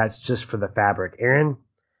 no, that's just for the fabric. Aaron,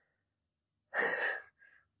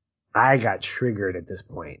 I got triggered at this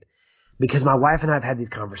point because my wife and I have had these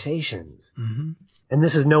conversations. Mm-hmm. And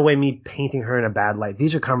this is no way me painting her in a bad light.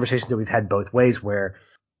 These are conversations that we've had both ways, where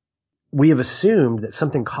we have assumed that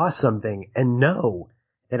something costs something, and no,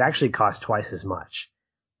 it actually costs twice as much.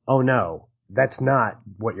 Oh no, that's not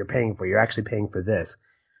what you're paying for. You're actually paying for this.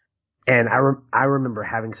 And I remember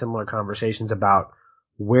having similar conversations about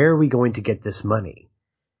where are we going to get this money?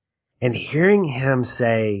 And hearing him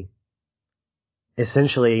say,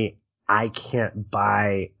 essentially, I can't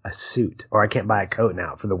buy a suit or I can't buy a coat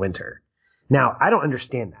now for the winter. Now, I don't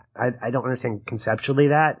understand that. I don't understand conceptually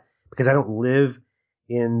that because I don't live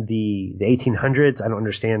in the 1800s. I don't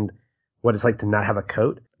understand what it's like to not have a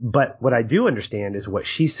coat. But what I do understand is what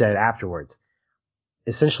she said afterwards.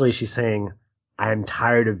 Essentially, she's saying, I'm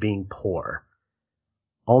tired of being poor.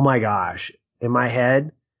 Oh my gosh. In my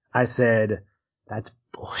head, I said, that's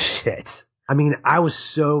bullshit. I mean, I was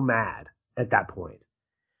so mad at that point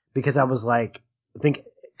because I was like,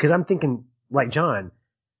 because I'm thinking like John,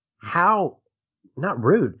 how, not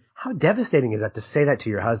rude, how devastating is that to say that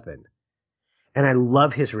to your husband? And I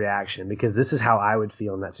love his reaction because this is how I would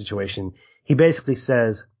feel in that situation. He basically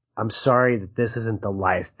says, I'm sorry that this isn't the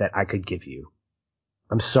life that I could give you.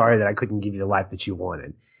 I'm sorry that I couldn't give you the life that you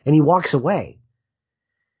wanted. And he walks away.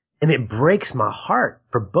 And it breaks my heart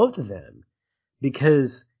for both of them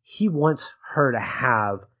because he wants her to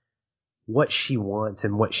have what she wants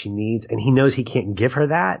and what she needs. And he knows he can't give her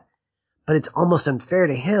that, but it's almost unfair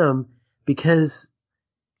to him because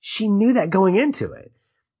she knew that going into it.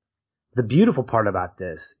 The beautiful part about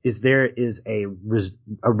this is there is a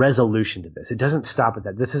resolution to this. It doesn't stop at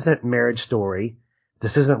that. This isn't Marriage Story.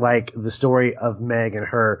 This isn't like the story of Meg and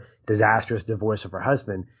her disastrous divorce of her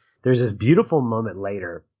husband. There's this beautiful moment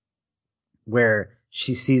later where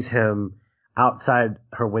she sees him outside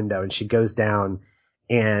her window and she goes down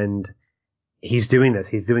and he's doing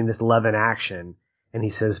this love in action. And he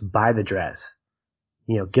says, buy the dress,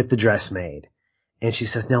 get the dress made. And she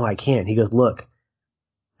says, no, I can't. He goes, look,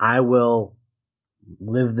 I will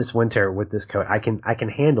live this winter with this coat. I can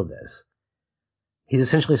handle this. He's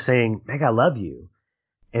essentially saying, Meg, I love you.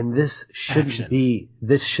 And this should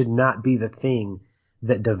not be the thing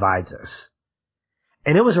that divides us.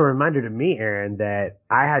 And it was a reminder to me, Aaron, that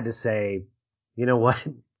I had to say, you know what?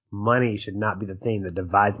 Money should not be the thing that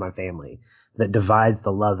divides my family, that divides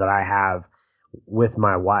the love that I have with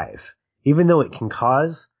my wife. Even though it can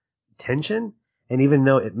cause tension, and even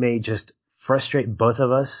though it may just frustrate both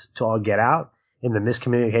of us to all get out in the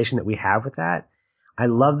miscommunication that we have with that, I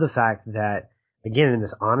love the fact that, again, in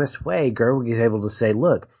this honest way, Gerwig is able to say,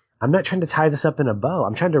 look, I'm not trying to tie this up in a bow.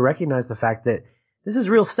 I'm trying to recognize the fact that this is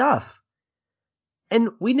real stuff. And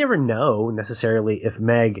we never know necessarily if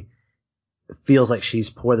Meg feels like she's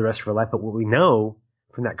poor the rest of her life, but what we know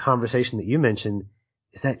from that conversation that you mentioned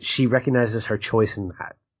is that she recognizes her choice in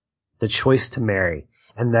that, the choice to marry,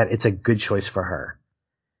 and that it's a good choice for her.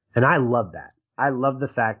 And I love that. I love the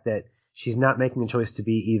fact that she's not making the choice to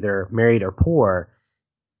be either married or poor.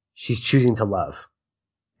 She's choosing to love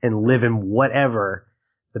and live in whatever,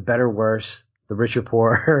 the better, worse, the rich or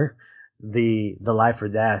poor, the life or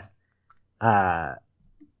death,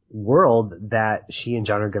 world that she and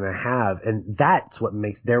John are going to have. And that's what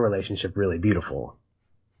makes their relationship really beautiful.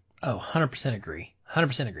 Oh, 100% agree.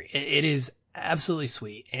 100% agree. It is absolutely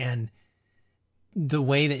sweet. And the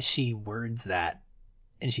way that she words that,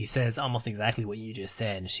 and she says almost exactly what you just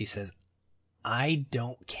said. She says, I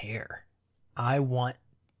don't care. I want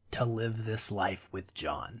to live this life with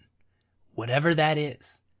John. Whatever that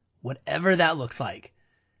is, whatever that looks like,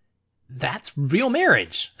 that's real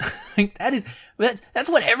marriage. That's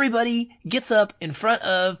what everybody gets up in front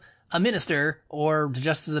of a minister or the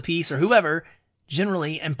justice of the peace or whoever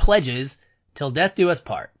generally and pledges till death do us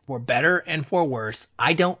part, for better and for worse.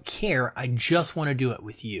 I don't care. I just want to do it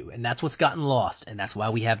with you. And that's what's gotten lost. And that's why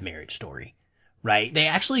we have Marriage Story, right? They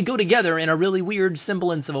actually go together in a really weird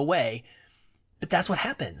semblance of a way, but that's what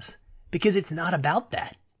happens because it's not about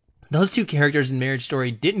that. Those two characters in Marriage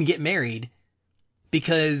Story didn't get married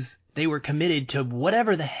because they were committed to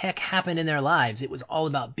whatever the heck happened in their lives. It was all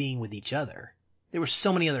about being with each other. There were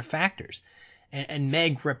so many other factors. And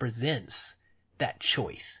Meg represents that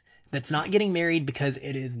choice. That's not getting married because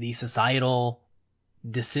it is the societal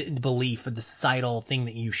belief or the societal thing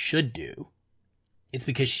that you should do. It's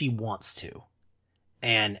because she wants to.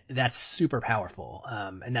 And that's super powerful.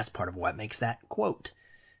 And that's part of what makes that quote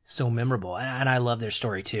so memorable. And I love their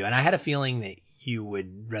story too. And I had a feeling that you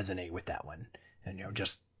would resonate with that one. And,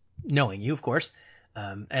 just knowing you, of course.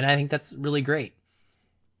 And I think that's really great.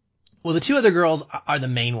 Well, the two other girls are the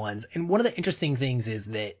main ones. And one of the interesting things is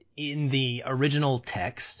that in the original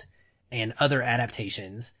text and other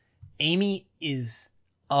adaptations, Amy is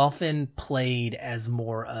often played as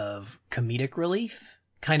more of comedic relief.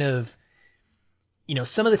 Kind of,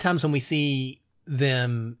 some of the times when we see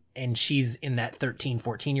them and she's in that 13,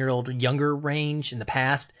 14-year-old younger range in the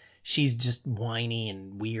past, she's just whiny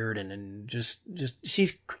and weird and just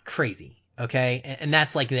she's crazy. Okay. And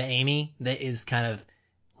that's like the Amy that is kind of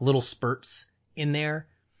little spurts in there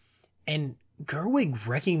And Gerwig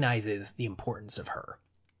recognizes the importance of her.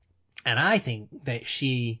 And I think that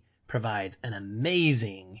she provides an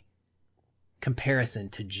amazing comparison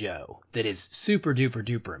to Joe that is super duper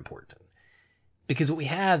duper important. Because what we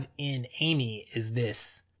have in Amy is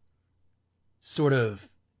this sort of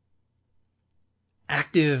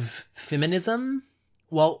active feminism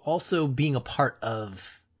while also being a part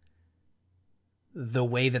of the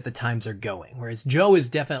way that the times are going. Whereas Joe is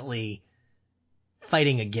definitely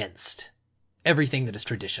fighting against everything that is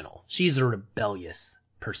traditional. She's a rebellious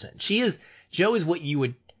person. Joe is what you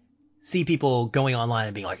would see people going online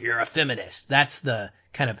and being like, you're a feminist. That's the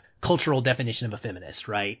kind of cultural definition of a feminist,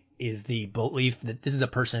 right? Is the belief that this is a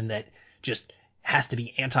person that just has to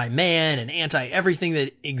be anti-man and anti-everything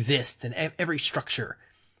that exists and every structure.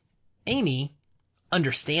 Amy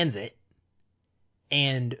understands it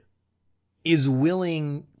and is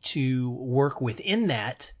willing to work within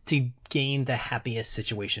that to gain the happiest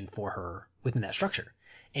situation for her within that structure.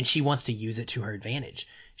 And she wants to use it to her advantage.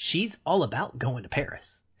 She's all about going to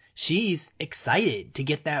Paris. She's excited to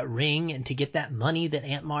get that ring and to get that money that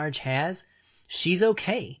Aunt Marge has. She's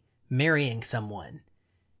okay marrying someone,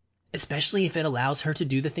 especially if it allows her to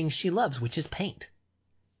do the things she loves, which is paint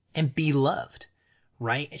and be loved,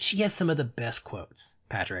 right? And she has some of the best quotes,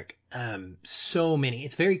 Patrick. So many.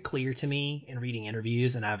 It's very clear to me in reading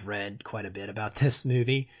interviews, and I've read quite a bit about this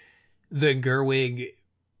movie. The Gerwig,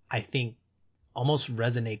 I think, almost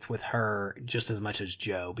resonates with her just as much as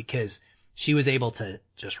Joe, because she was able to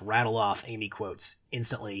just rattle off Amy quotes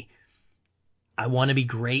instantly. I want to be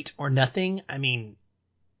great or nothing. I mean,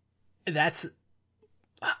 that's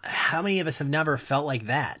how many of us have never felt like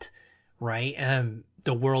that, right?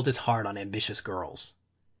 The world is hard on ambitious girls.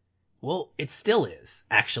 Well, it still is,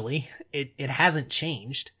 actually. It hasn't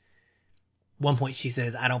changed. One point she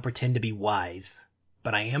says, I don't pretend to be wise,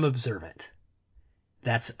 but I am observant.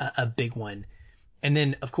 That's a big one. And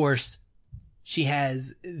then, of course, she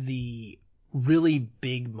has the really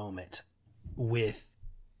big moment with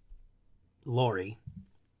Laurie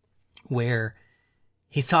where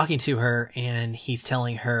he's talking to her and he's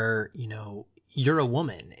telling her, you know, you're a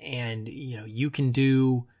woman and, you know, you can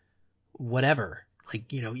do whatever.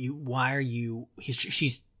 Like, you know,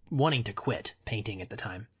 she's wanting to quit painting at the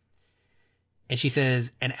time. And she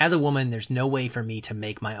says, and as a woman, there's no way for me to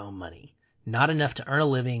make my own money. Not enough to earn a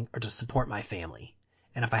living or to support my family.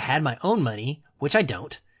 And if I had my own money, which I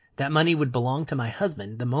don't, that money would belong to my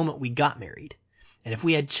husband the moment we got married. And if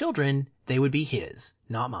we had children, they would be his,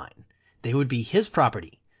 not mine. They would be his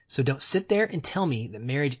property. So don't sit there and tell me that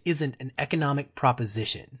marriage isn't an economic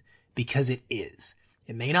proposition, because it is.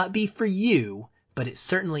 It may not be for you, but it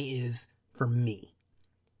certainly is for me.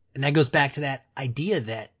 And that goes back to that idea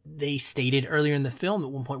that they stated earlier in the film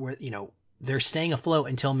at one point where, you know, they're staying afloat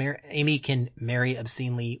until Amy can marry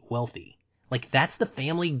obscenely wealthy. Like, that's the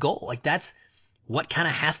family goal. Like, that's what kind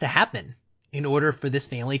of has to happen in order for this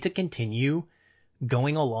family to continue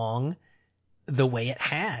going along the way it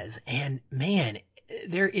has. And man,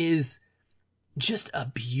 there is just a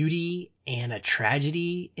beauty and a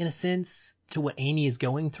tragedy in a sense to what Amy is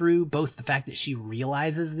going through, both the fact that she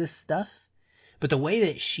realizes this stuff, but the way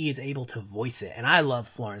that she is able to voice it. And I love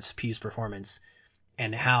Florence Pugh's performance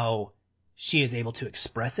and how she is able to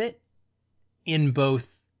express it in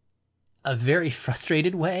both a very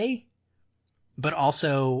frustrated way, but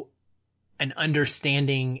also an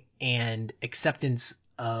understanding and acceptance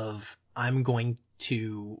of I'm going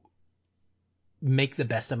to make the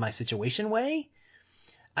best of my situation way.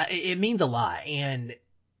 It means a lot. And,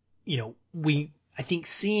 you know, I think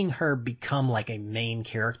seeing her become like a main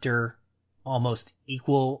character, almost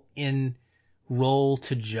equal in role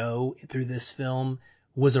to Joe through this film,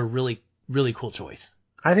 was a really, really cool choice.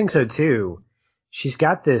 I think so too. She's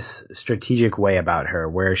got this strategic way about her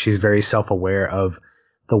where she's very self-aware of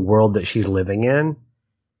the world that she's living in.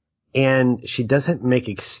 And she doesn't make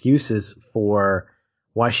excuses for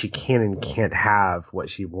why she can and can't have what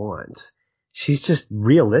she wants. She's just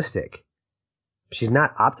realistic. She's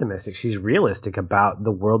not optimistic. She's realistic about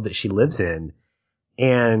the world that she lives in.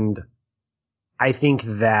 And I think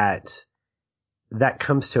that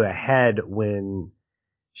comes to a head when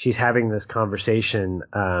she's having this conversation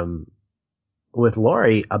with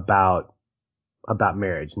Laurie about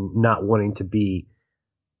marriage, not wanting to be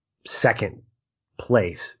second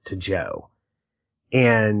place to Joe.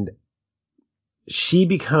 And she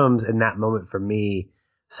becomes, in that moment for me,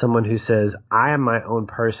 someone who says, I am my own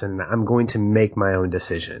person and I'm going to make my own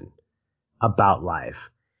decision about life.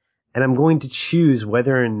 And I'm going to choose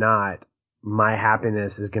whether or not my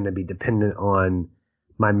happiness is going to be dependent on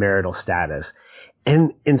my marital status.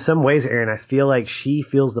 And in some ways, Aaron, I feel like she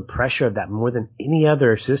feels the pressure of that more than any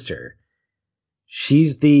other sister.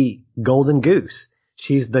 She's the golden goose.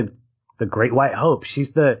 She's the great white hope.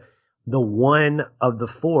 She's the one of the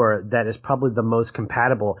four that is probably the most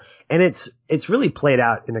compatible. And it's really played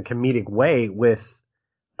out in a comedic way with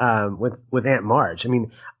Aunt Marge. I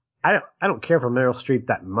mean, I don't care for Meryl Streep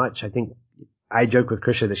that much. I think I joke with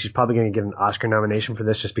Krisha that she's probably going to get an Oscar nomination for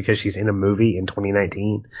this just because she's in a movie in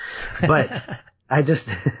 2019. But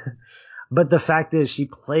but the fact is she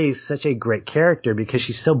plays such a great character because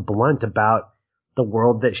she's so blunt about the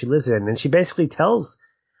world that she lives in. And she basically tells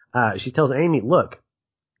Amy, look,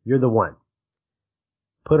 you're the one.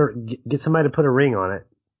 Get somebody to put a ring on it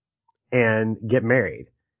and get married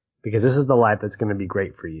because this is the life that's going to be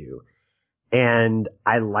great for you. And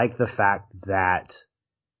I like the fact that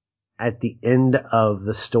at the end of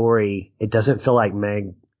the story, it doesn't feel like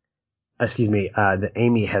that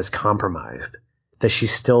Amy has compromised, that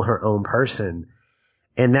she's still her own person.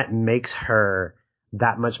 And that makes her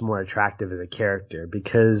that much more attractive as a character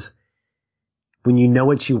because when you know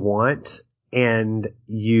what you want and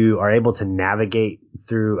you are able to navigate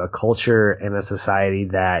through a culture and a society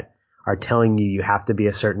that are telling you have to be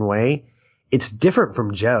a certain way, it's different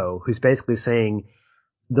from Joe, who's basically saying,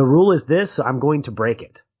 the rule is this, so I'm going to break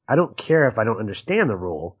it. I don't care if I don't understand the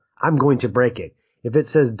rule. I'm going to break it. If it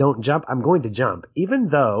says don't jump, I'm going to jump, even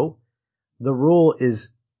though the rule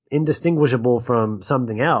is indistinguishable from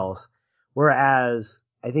something else. Whereas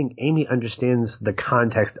I think Amy understands the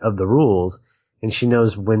context of the rules and she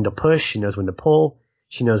knows when to push. She knows when to pull.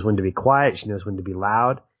 She knows when to be quiet. She knows when to be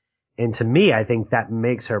loud. And to me, I think that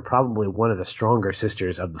makes her probably one of the stronger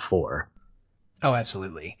sisters of the four. Oh,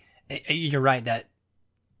 absolutely. You're right. That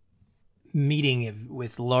meeting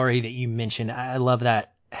with Laurie that you mentioned, I love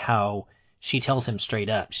that how she tells him straight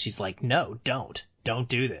up. She's like, no, don't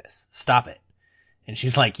do this. Stop it. And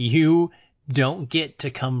she's like, you don't get to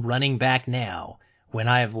come running back now when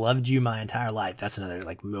I have loved you my entire life. That's another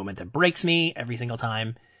like moment that breaks me every single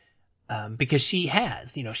time. Because she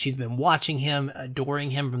has, she's been watching him,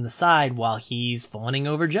 adoring him from the side while he's fawning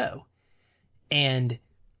over Joe. And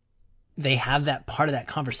they have that part of that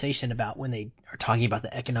conversation about when they are talking about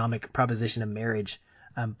the economic proposition of marriage.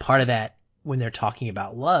 Part of that, when they're talking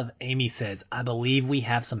about love, Amy says, I believe we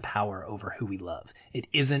have some power over who we love. It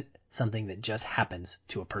isn't something that just happens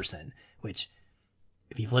to a person, which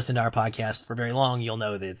if you've listened to our podcast for very long, you'll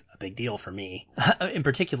know that it's a big deal for me in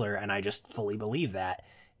particular. And I just fully believe that.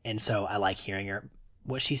 And so I like hearing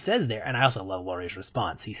what she says there. And I also love Laurie's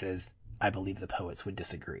response. He says, I believe the poets would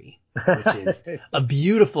disagree, which is a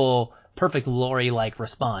beautiful, perfect Laurie-like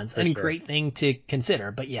response and a great thing to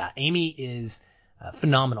consider. But yeah, Amy is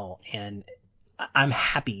phenomenal and I'm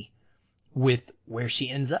happy with where she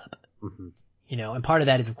ends up. Mm-hmm. And part of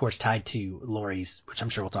that is of course tied to Laurie's, which I'm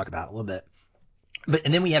sure we'll talk about a little bit.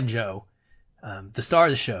 And then we have Jo, the star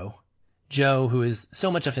of the show. Jo, who is so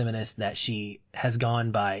much a feminist that she has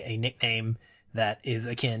gone by a nickname that is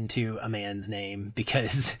akin to a man's name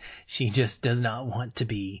because she just does not want to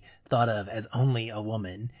be thought of as only a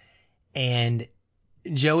woman. And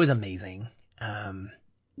Jo is amazing.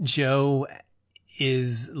 Jo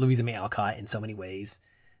is Louisa May Alcott in so many ways,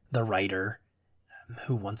 the writer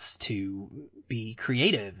who wants to be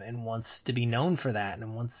creative and wants to be known for that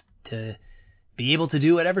and wants to be able to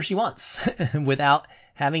do whatever she wants without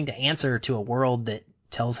having to answer to a world that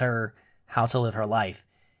tells her how to live her life.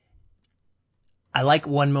 I like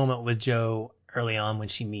one moment with Jo early on when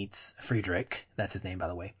she meets Friedrich. That's his name, by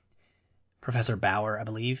the way. Professor Bauer, I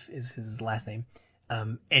believe, is his last name.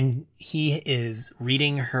 And he is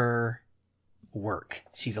reading her work.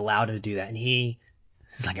 She's allowed to do that. And he's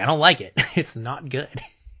like, I don't like it. It's not good.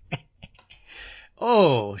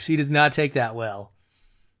 Oh, she does not take that well.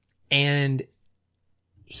 And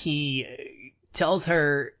he tells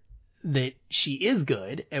her that she is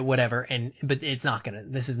good at whatever, but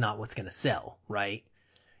this is not what's gonna sell, right?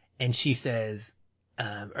 And she says,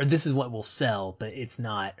 or this is what will sell, but it's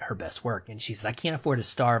not her best work. And she says, I can't afford to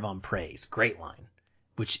starve on praise. Great line,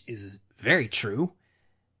 which is very true.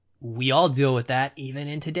 We all deal with that even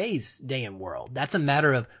in today's day and world. That's a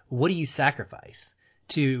matter of what do you sacrifice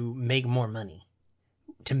to make more money,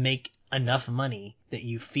 to make enough money that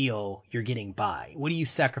you feel you're getting by? What do you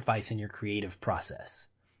sacrifice in your creative process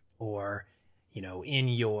or, in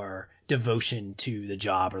your devotion to the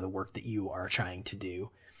job or the work that you are trying to do?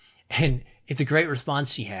 And it's a great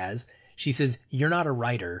response she has. She says, you're not a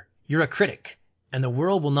writer, you're a critic, and the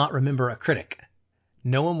world will not remember a critic.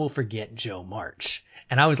 No one will forget Jo March.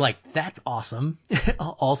 And I was like, that's awesome.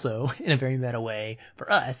 Also, in a very meta way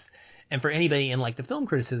for us. And for anybody in like the film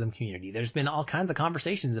criticism community, there's been all kinds of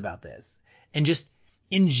conversations about this. And just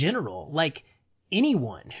in general, like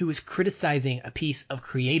anyone who is criticizing a piece of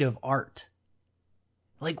creative art.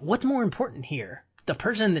 Like, what's more important here? The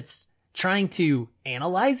person that's trying to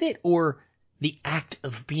analyze it or the act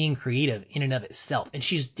of being creative in and of itself? And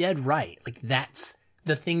she's dead right. Like, that's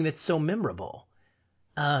the thing that's so memorable.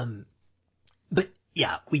 But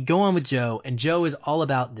yeah, we go on with Joe, and Joe is all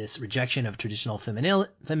about this rejection of traditional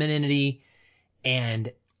femininity,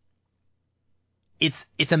 and it's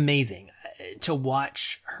amazing to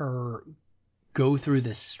watch her go through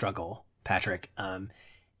this struggle, Patrick.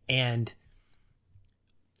 And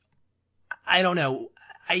I don't know.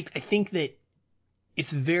 I think that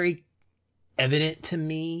it's very evident to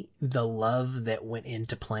me the love that went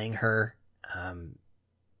into playing her.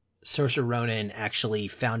 Saoirse Ronan actually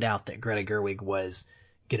found out that Greta Gerwig was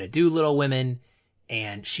gonna do Little Women,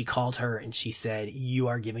 and she called her and she said, "You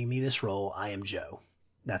are giving me this role. I am Joe."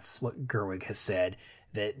 That's what Gerwig has said.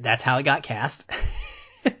 That's how it got cast.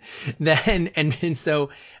 Then and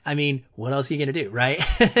so I mean, what else are you gonna do, right?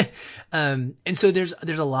 And so there's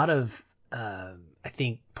a lot of I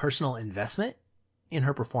think personal investment in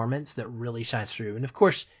her performance that really shines through. And of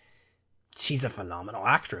course, she's a phenomenal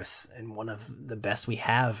actress and one of the best we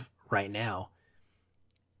have right now.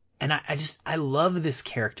 And I love this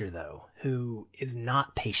character though, who is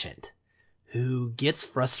not patient, who gets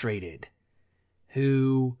frustrated,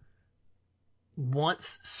 who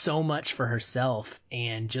wants so much for herself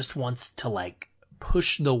and just wants to like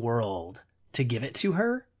push the world to give it to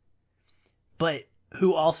her, but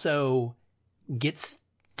who also gets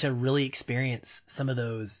to really experience some of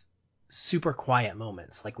those super quiet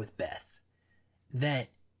moments, like with Beth, that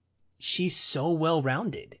she's so well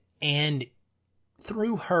rounded. And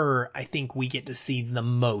through her, I think we get to see the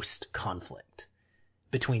most conflict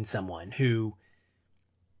between someone who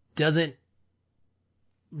doesn't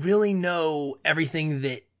really know everything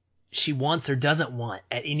that she wants or doesn't want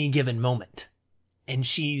at any given moment. And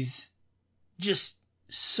she's just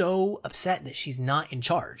so upset that she's not in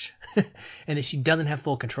charge and that she doesn't have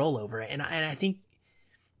full control over it. And I think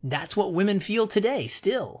that's what women feel today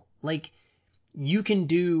still. Like, you can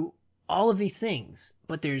do all of these things,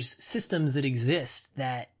 but there's systems that exist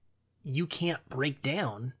that you can't break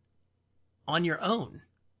down on your own.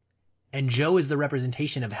 And Joe is the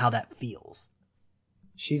representation of how that feels.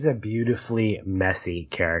 She's a beautifully messy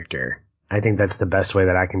character. I think that's the best way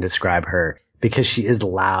that I can describe her, because she is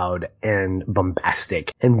loud and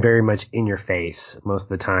bombastic and very much in your face most of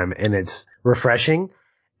the time. And it's refreshing.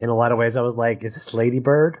 In a lot of ways, I was like, is this Lady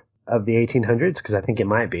Bird of the 1800s? Because I think it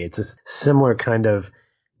might be. It's a similar kind of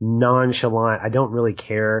nonchalant, I don't really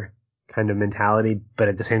care kind of mentality, but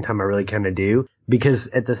at the same time, I really kind of do. Because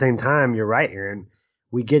at the same time, you're right, Aaron,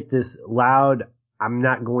 we get this loud, I'm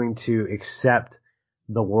not going to accept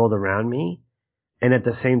the world around me. And at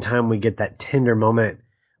the same time, we get that tender moment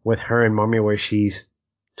with her and Marmee where she's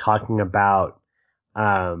talking about,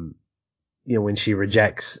 when she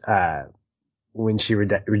rejects,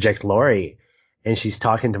 rejects Laurie, and she's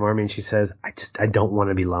talking to Marmee and she says, I don't want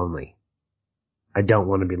to be lonely. I don't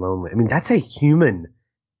want to be lonely. I mean, that's a human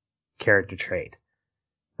character trait.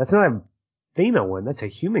 That's not a female one. That's a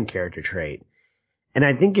human character trait. And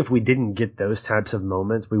I think if we didn't get those types of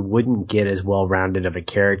moments, we wouldn't get as well-rounded of a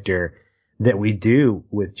character that we do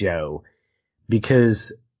with Joe,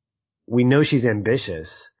 because we know she's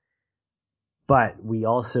ambitious, but we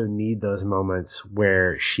also need those moments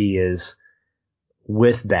where she is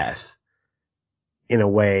with Beth in a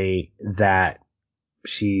way that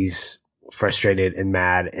she's frustrated and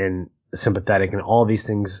mad and sympathetic and all these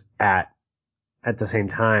things at the same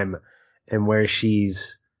time, and where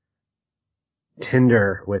she's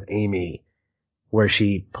tender with Amy, where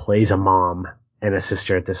she plays a mom and a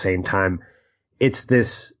sister at the same time. It's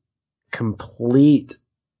this complete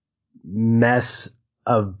mess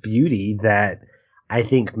of beauty that I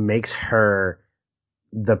think makes her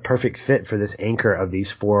the perfect fit for this anchor of these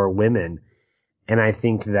four women. And I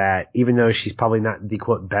think that even though she's probably not the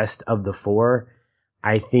quote best of the four,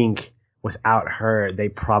 I think without her, they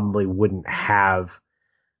probably wouldn't have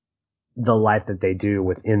the life that they do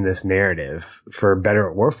within this narrative, for better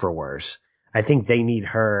or for worse. I think they need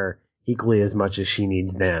her equally as much as she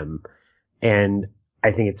needs them. And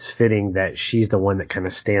I think it's fitting that she's the one that kind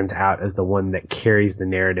of stands out as the one that carries the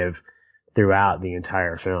narrative throughout the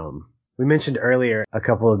entire film. We mentioned earlier a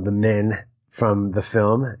couple of the men from the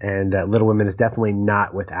film, and Little Women is definitely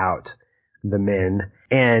not without the men.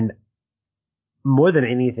 And more than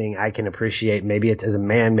anything, I can appreciate, maybe it's as a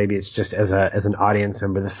man, maybe it's just as an audience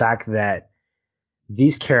member, the fact that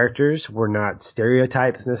these characters were not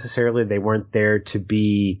stereotypes necessarily. They weren't there to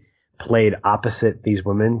be played opposite these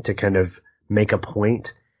women to kind of make a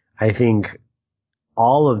point. I think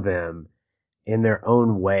all of them in their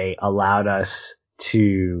own way allowed us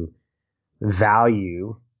to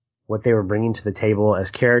value what they were bringing to the table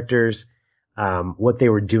as characters, what they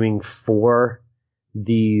were doing for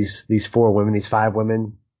these 4 women, these 5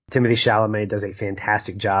 women. Timothée Chalamet does a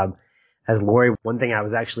fantastic job as Laurie. One thing I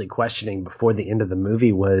was actually questioning before the end of the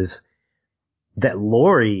movie was that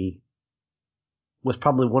Laurie was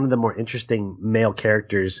probably one of the more interesting male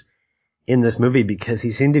characters in this movie because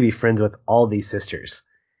he seemed to be friends with all these sisters.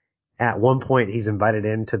 At one point, he's invited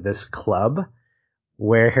into this club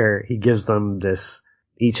where he gives them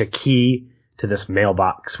each a key to this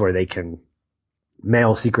mailbox where they can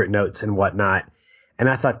mail secret notes and whatnot. And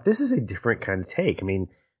I thought, this is a different kind of take. I mean,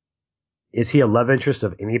 is he a love interest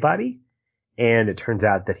of anybody? And it turns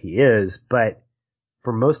out that he is, but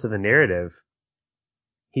for most of the narrative,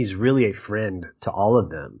 he's really a friend to all of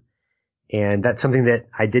them. And that's something that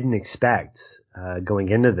I didn't expect going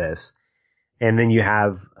into this. And then you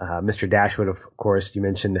have Mr. Dashwood, of course, you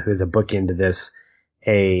mentioned, who is a bookend to this,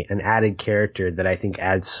 an added character that I think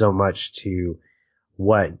adds so much to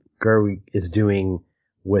what Gerwig is doing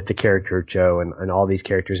with the character of Joe and all these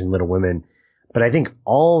characters in Little Women. But I think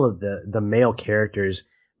all of the male characters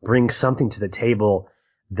bring something to the table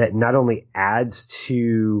that not only adds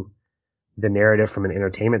to the narrative from an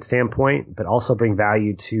entertainment standpoint, but also bring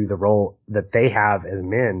value to the role that they have as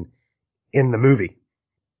men in the movie.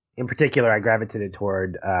 In particular, I gravitated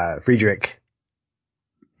toward Friedrich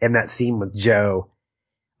and that scene with Joe.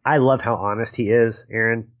 I love how honest he is,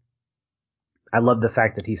 Aaron. I love the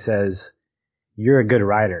fact that he says, "You're a good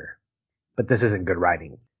writer, but this isn't good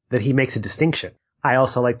writing." That he makes a distinction. I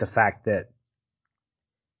also like the fact that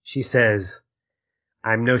she says,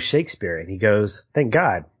 "I'm no Shakespeare." And he goes, "Thank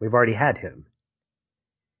God, we've already had him."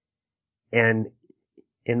 And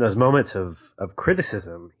in those moments of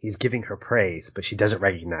criticism, he's giving her praise, but she doesn't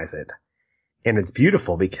recognize it. And it's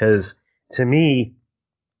beautiful because, to me,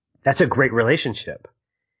 that's a great relationship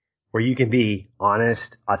where you can be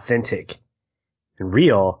honest, authentic, and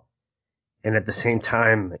real, and at the same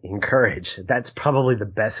time encourage. That's probably the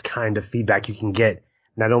best kind of feedback you can get,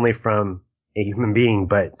 not only from a human being,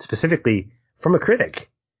 but specifically from a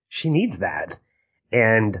critic. She needs that.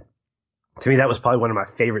 And to me, that was probably one of my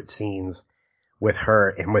favorite scenes with her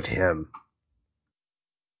and with him.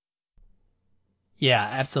 Yeah,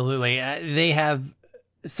 absolutely. They have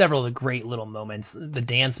several of the great little moments. The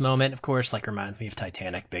dance moment, of course, like reminds me of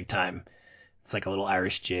Titanic big time. It's like a little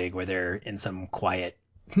Irish jig where they're in some quiet,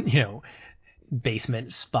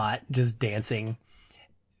 basement spot just dancing.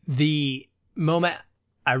 The moment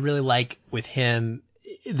I really like with him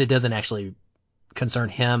that doesn't actually concern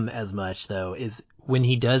him as much, though, is when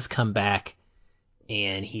he does come back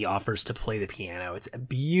and he offers to play the piano. It's a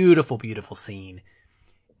beautiful, beautiful scene.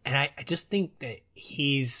 And I just think that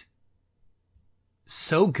he's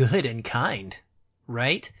so good and kind,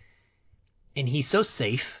 right? And he's so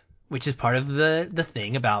safe, which is part of the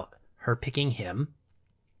thing about her picking him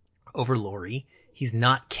over Laurie. He's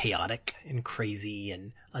not chaotic and crazy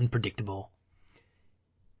and unpredictable.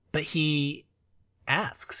 But he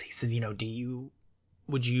asks, he says,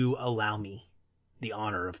 would you allow me the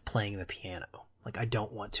honor of playing the piano? Like, I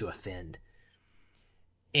don't want to offend.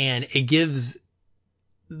 And it gives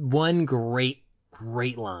one great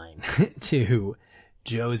line to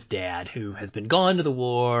Joe's dad, who has been gone to the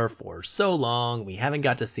war for so long. We haven't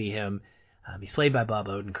got to see him. He's played by Bob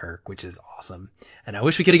Odenkirk, which is awesome. And I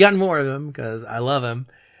wish we could have gotten more of him because I love him.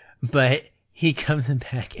 But he comes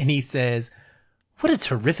back and he says, "What a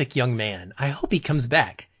terrific young man. I hope he comes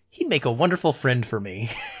back. He'd make a wonderful friend for me."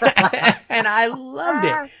 And I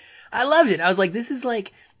loved it. I was like, this is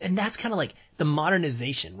like, and that's kind of like the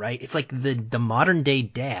modernization, right? It's like the modern day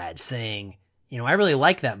dad saying, I really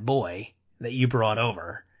like that boy that you brought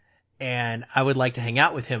over, and I would like to hang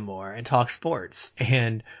out with him more and talk sports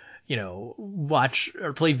and, watch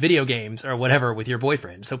or play video games or whatever with your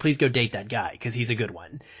boyfriend. So please go date that guy because he's a good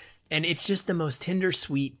one. And it's just the most tender,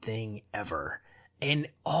 sweet thing ever. And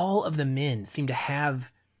all of the men seem to have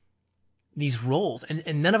these roles,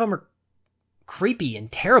 and none of them are creepy and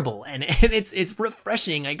terrible. And it's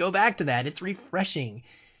refreshing. I go back to that. It's refreshing.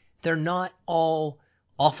 They're not all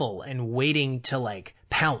awful and waiting to like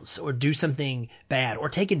pounce or do something bad or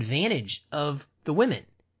take advantage of the women.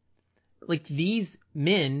 Like, these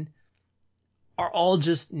men are all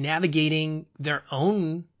just navigating their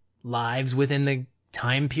own lives within the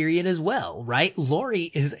time period as well, right? Laurie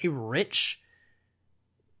is a rich,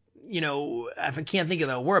 I can't think of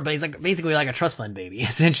the word, but he's like basically like a trust fund baby,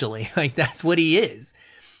 essentially. Like, that's what he is.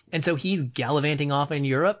 And so he's gallivanting off in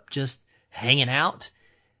Europe, just hanging out.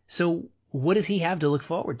 So what does he have to look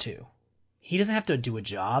forward to? He doesn't have to do a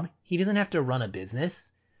job. He doesn't have to run a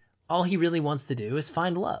business. All he really wants to do is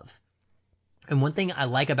find love. And one thing I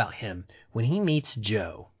like about him, when he meets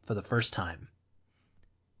Jo for the first time,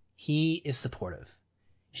 he is supportive.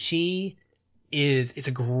 It's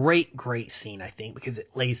a great, great scene, I think, because it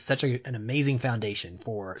lays such an amazing foundation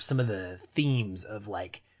for some of the themes of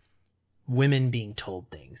like women being told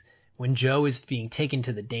things. When Jo is being taken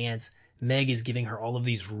to the dance, Meg is giving her all of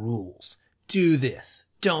these rules. Do this.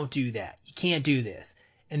 Don't do that. You can't do this.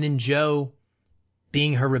 And then Jo,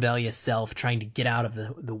 being her rebellious self, trying to get out of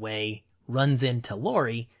the way, runs into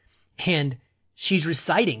Laurie, and she's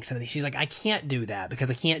reciting some of these. She's like, I can't do that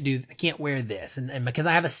because I can't wear this. And because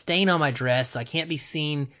I have a stain on my dress, so I can't be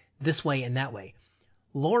seen this way and that way.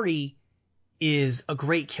 Laurie is a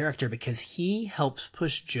great character because he helps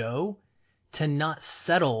push Jo to not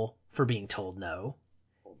settle for being told no.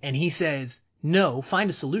 And he says, no,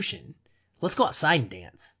 find a solution. Let's go outside and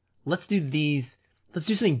dance. Let's do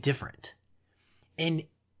something different. And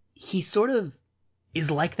he sort of is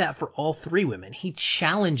like that for all three women. He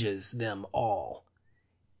challenges them all.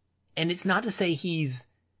 And it's not to say he's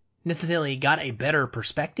necessarily got a better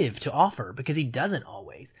perspective to offer, because he doesn't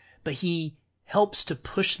always, but he helps to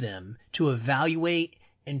push them to evaluate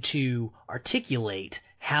and to articulate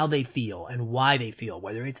how they feel and why they feel,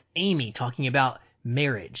 whether it's Amy talking about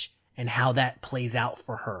marriage and how that plays out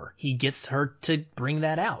for her. He gets her to bring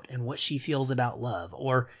that out and what she feels about love.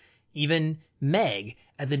 Or even Meg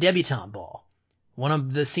at the debutante ball. One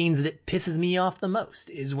of the scenes that pisses me off the most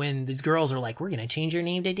is when these girls are like, we're going to change your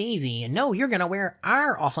name to Daisy. And no, you're going to wear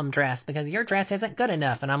our awesome dress because your dress isn't good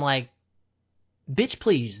enough. And I'm like, bitch,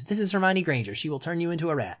 please. This is Hermione Granger. She will turn you into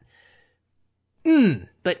a rat.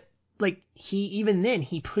 But like even then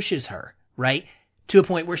he pushes her, right? To a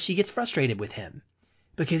point where she gets frustrated with him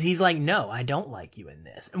because he's like, no, I don't like you in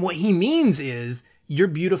this. And what he means is, you're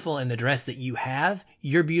beautiful in the dress that you have.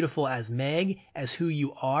 You're beautiful as Meg, as who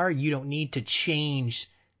you are. You don't need to change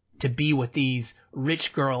to be what these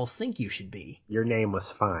rich girls think you should be. Your name was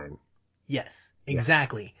fine. Yes,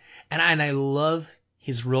 exactly. Yeah. And I love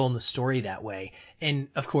his role in the story that way. And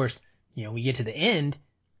of course, we get to the end.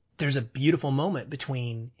 There's a beautiful moment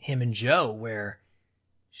between him and Jo where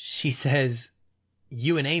she says,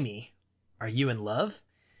 you and Amy, are you in love?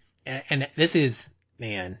 And this is,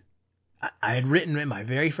 man, I had written in my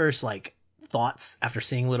very first thoughts after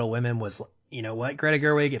seeing Little Women was, you know what, Greta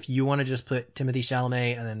Gerwig, if you want to just put Timothée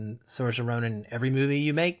Chalamet and then Saoirse Ronan in every movie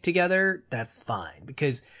you make together, that's fine,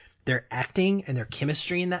 because their acting and their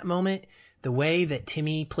chemistry in that moment, the way that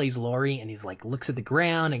Timmy plays Laurie and he's like looks at the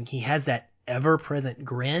ground and he has that ever-present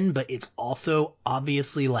grin, but it's also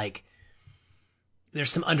obviously like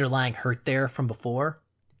there's some underlying hurt there from before.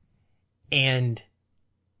 And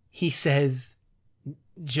he says,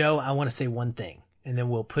 Jo, I want to say one thing, and then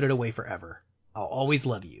we'll put it away forever. I'll always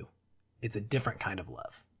love you. It's a different kind of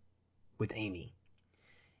love with Amy.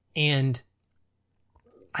 And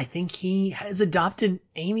I think he has adopted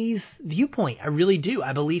Amy's viewpoint. I really do.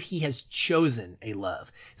 I believe he has chosen a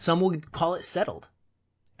love. Some would call it settled.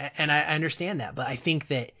 And I understand that. But I think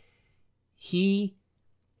that he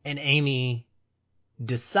and Amy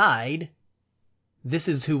decide this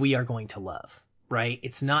is who we are going to love, right?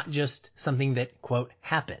 It's not just something that, quote,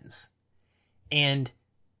 happens. And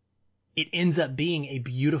it ends up being a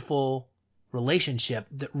beautiful relationship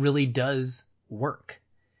that really does work.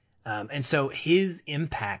 And so his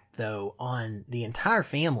impact, though, on the entire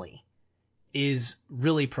family is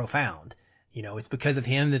really profound. It's because of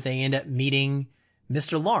him that they end up meeting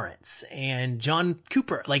Mr. Lawrence and John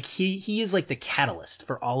Cooper. Like he is like the catalyst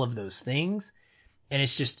for all of those things. And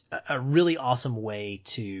it's just a really awesome way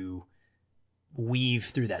to weave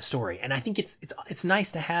through that story. And I think it's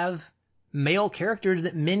nice to have male characters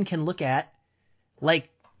that men can look at, like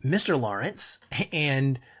Mr. Lawrence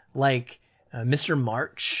and like Mr.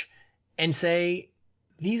 March, and say,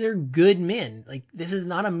 these are good men. Like, this is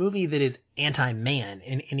not a movie that is anti-man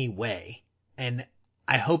in any way. And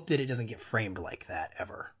I hope that it doesn't get framed like that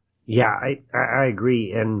ever. Yeah, I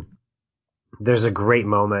agree. And there's a great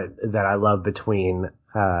moment that I love between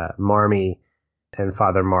Marmee and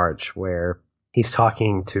Father March where he's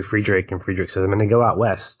talking to Friedrich, and Friedrich says, I'm going to go out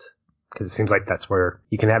west because it seems like that's where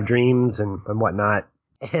you can have dreams and whatnot.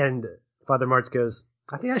 And Father March goes,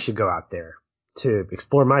 I think I should go out there to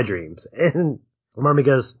explore my dreams. And Marmee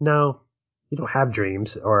goes, no, you don't have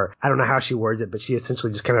dreams. Or I don't know how she words it, but she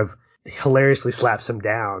essentially just kind of hilariously slaps him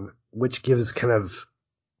down, which gives kind of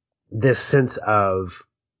this sense of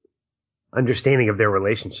understanding of their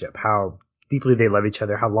relationship, how deeply they love each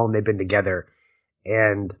other, how long they've been together.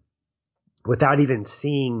 And without even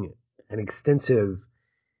seeing an extensive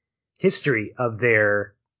history of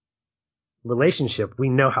their relationship, we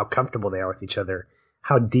know how comfortable they are with each other,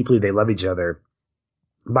 how deeply they love each other.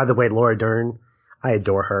 By the way, Laura Dern, I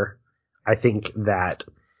adore her. I think that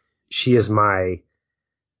she is not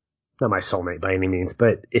my soulmate by any means,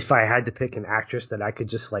 but if I had to pick an actress that I could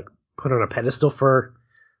just like put on a pedestal for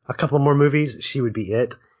a couple more movies, she would be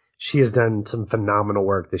it. She has done some phenomenal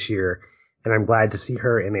work this year, and I'm glad to see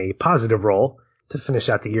her in a positive role to finish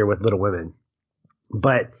out the year with Little Women.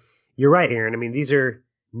 But you're right, Aaron. I mean, these are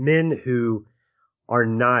men who are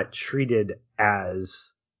not treated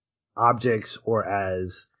as objects or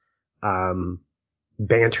as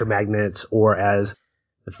banter magnets or as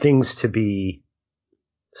things to be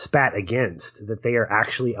spat against, that they are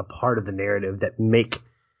actually a part of the narrative that make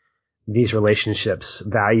these relationships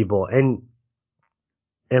valuable. And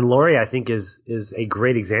Laurie, I think, is a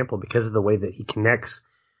great example because of the way that he connects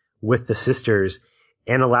with the sisters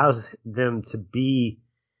and allows them to be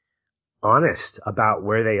honest about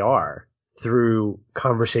where they are through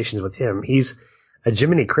conversations with him. He's a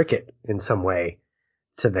Jiminy Cricket in some way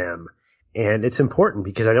to them. And it's important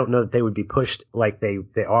because I don't know that they would be pushed like they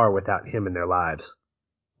are without him in their lives.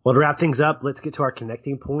 Well, to wrap things up, let's get to our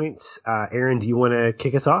connecting points. Aaron, do you want to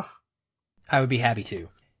kick us off? I would be happy to.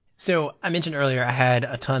 So I mentioned earlier I had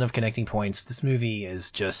a ton of connecting points. This movie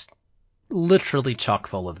is just literally chock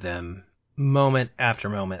full of them. Moment after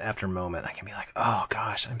moment after moment, I can be like, oh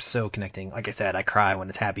gosh, I'm so connecting. Like I said, I cry when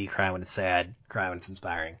it's happy, cry when it's sad, cry when it's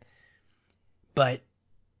inspiring. But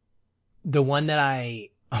the one that I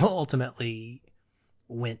ultimately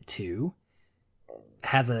went to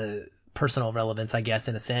has a personal relevance, I guess,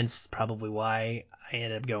 in a sense, probably why I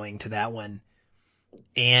ended up going to that one.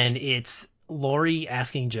 And it's Laurie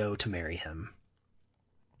asking Joe to marry him.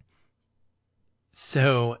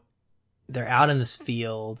 So they're out in this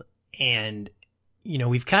field, and, you know,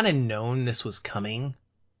 we've kind of known this was coming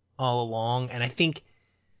all along. And I think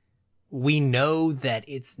we know that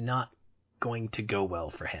it's not going to go well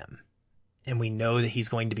for him. And we know that he's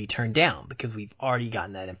going to be turned down because we've already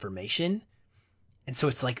gotten that information. And so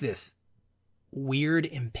it's like this weird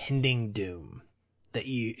impending doom that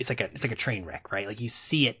it's like a train wreck, right? Like you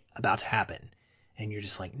see it about to happen and you're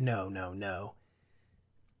just like, no, no, no.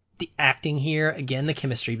 The acting here, again, the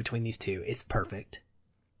chemistry between these two, it's perfect.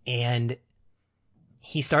 And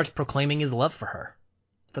he starts proclaiming his love for her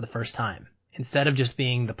for the first time instead of just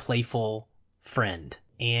being the playful friend.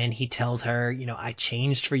 And he tells her, you know, I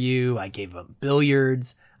changed for you. I gave up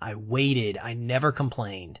billiards. I waited. I never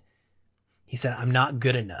complained. He said, I'm not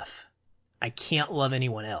good enough. I can't love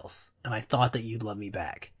anyone else. And I thought that you'd love me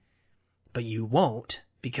back. But you won't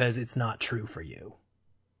because it's not true for you.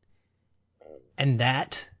 And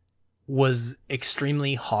that was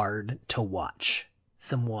extremely hard to watch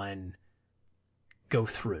someone go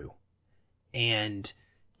through and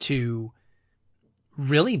to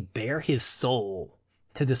really bare his soul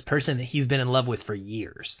to this person that he's been in love with for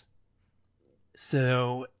years.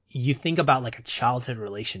 So you think about like a childhood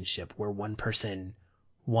relationship where one person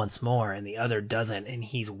wants more and the other doesn't, and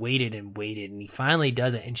he's waited and waited and he finally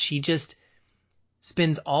does it, and she just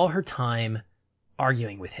spends all her time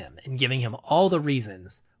arguing with him and giving him all the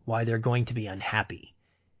reasons why they're going to be unhappy.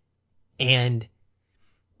 And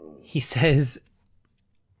he says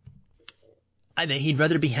that he'd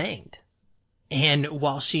rather be hanged. And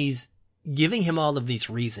while she's giving him all of these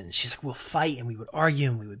reasons, she's like, we'll fight and we would argue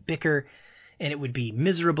and we would bicker and it would be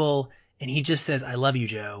miserable. And he just says, I love you,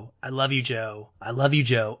 Joe. I love you, Joe. I love you,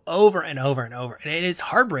 Joe, over and over and over. And it's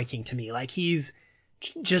heartbreaking to me. Like he's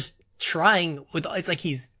just trying with, it's like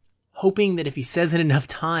he's hoping that if he says it enough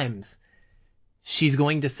times, she's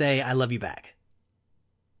going to say, I love you back.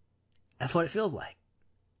 That's what it feels like.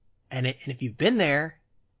 And if you've been there,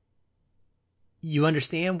 you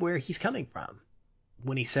understand where he's coming from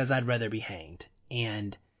when he says, I'd rather be hanged.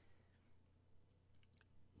 And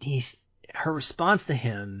her response to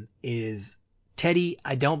him is, Teddy,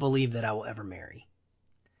 I don't believe that I will ever marry.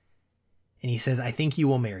 And he says, I think you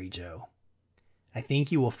will marry, Joe. I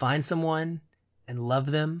think you will find someone and love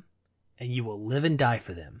them and you will live and die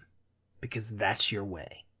for them because that's your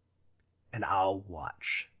way. And I'll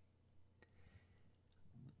watch.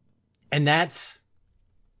 And that's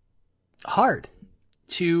hard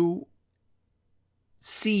to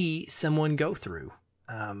see someone go through.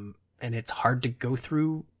 And it's hard to go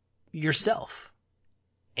through yourself.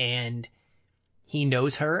 And he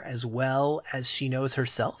knows her as well as she knows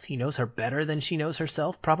herself. He knows her better than she knows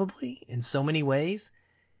herself, probably, in so many ways.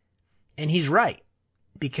 And he's right,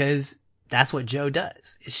 because that's what Joe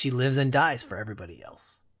does, is she lives and dies for everybody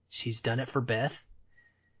else. She's done it for Beth.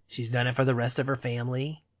 She's done it for the rest of her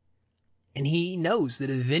family. And he knows that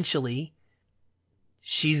eventually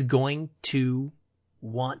she's going to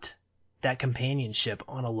want that companionship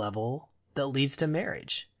on a level that leads to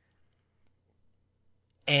marriage.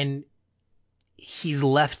 And he's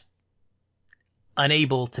left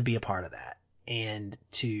unable to be a part of that and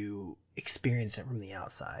to experience it from the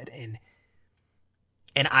outside.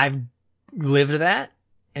 And I've lived that.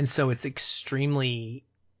 And so it's extremely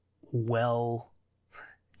well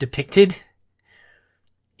depicted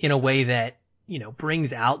in a way that, you know,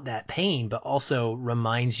 brings out that pain, but also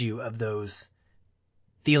reminds you of those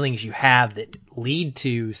feelings you have that lead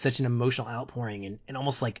to such an emotional outpouring and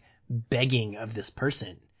almost like begging of this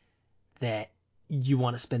person that you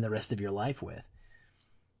want to spend the rest of your life with.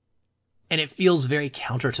 And it feels very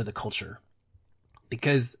counter to the culture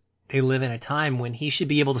because they live in a time when he should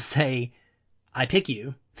be able to say, I pick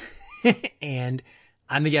you and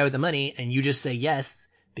I'm the guy with the money and you just say yes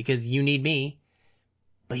because you need me.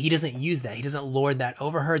 But he doesn't use that. He doesn't lord that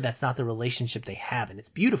over her. That's not the relationship they have. And it's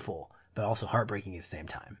beautiful, but also heartbreaking at the same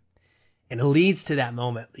time. And it leads to that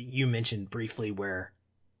moment that you mentioned briefly where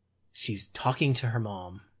she's talking to her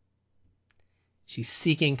mom. She's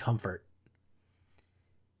seeking comfort.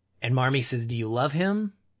 And Marmee says, do you love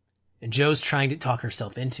him? And Joe's trying to talk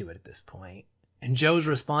herself into it at this point. And Joe's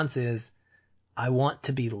response is, I want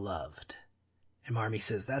to be loved. And Marmee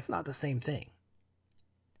says, that's not the same thing.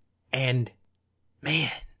 And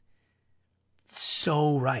man,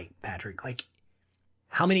 so right, Patrick. Like,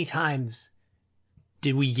 how many times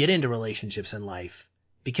did we get into relationships in life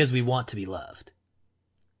because we want to be loved?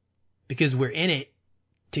 Because we're in it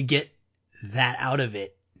to get that out of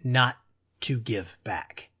it, not to give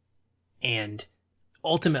back. And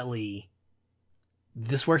ultimately,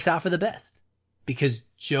 this works out for the best because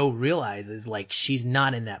Joe realizes like she's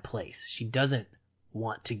not in that place. She doesn't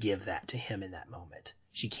want to give that to him in that moment.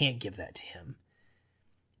 She can't give that to him.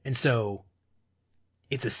 And so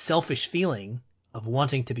it's a selfish feeling of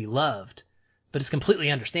wanting to be loved, but it's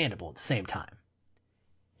completely understandable at the same time.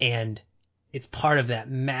 And it's part of that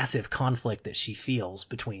massive conflict that she feels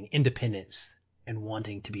between independence and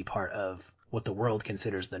wanting to be part of what the world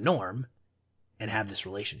considers the norm and have this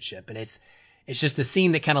relationship. And it's just the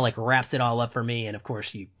scene that kind of like wraps it all up for me. And of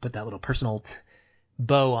course you put that little personal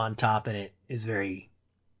bow on top and it is very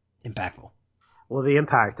impactful. Well, the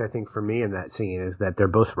impact I think for me in that scene is that they're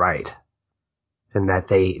both right and that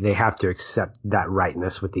they have to accept that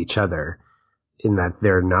rightness with each other in that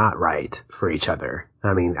they're not right for each other.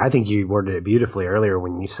 I mean, I think you worded it beautifully earlier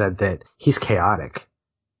when you said that he's chaotic.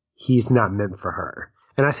 He's not meant for her.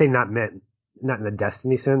 And I say not meant, not in the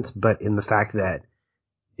destiny sense, but in the fact that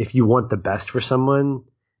if you want the best for someone,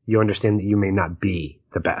 you understand that you may not be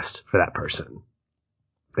the best for that person.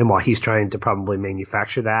 And while he's trying to probably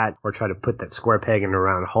manufacture that or try to put that square peg in a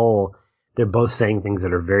round hole, they're both saying things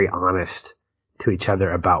that are very honest to each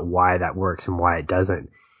other about why that works and why it doesn't.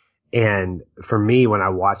 And for me, when I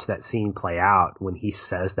watch that scene play out, when he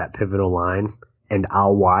says that pivotal line, and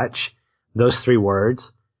I'll watch, those 3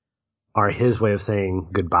 words are his way of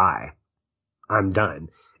saying goodbye. I'm done.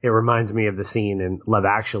 It reminds me of the scene in Love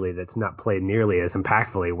Actually that's not played nearly as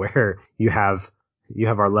impactfully, where you have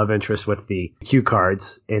our love interest with the cue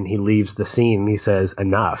cards and he leaves the scene and he says,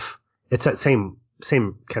 enough. It's that same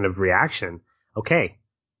kind of reaction. Okay,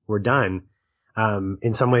 we're done.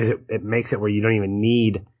 In some ways it makes it where you don't even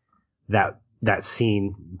need that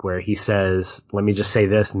scene where he says, let me just say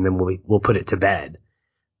this and then we'll put it to bed.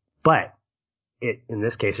 But in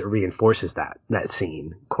this case, it reinforces that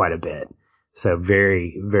scene quite a bit. So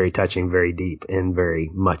very, very touching, very deep, and very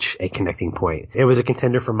much a connecting point. It was a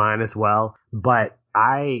contender for mine as well, but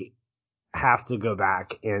I have to go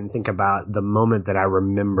back and think about the moment that I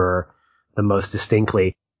remember the most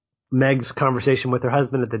distinctly. Meg's conversation with her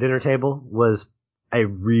husband at the dinner table was a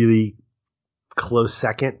really close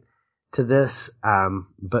second to this,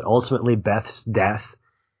 but ultimately Beth's death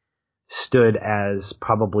stood as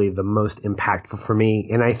probably the most impactful for me.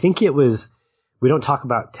 And I think it was, we don't talk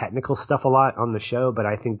about technical stuff a lot on the show, but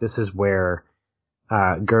I think this is where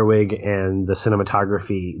Gerwig and the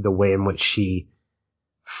cinematography, the way in which she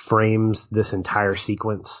frames this entire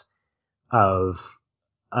sequence of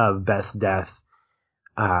Beth's death,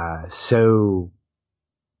 so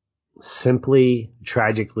simply,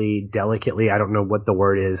 tragically, delicately, I don't know what the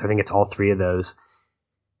word is. I think it's all 3 of those,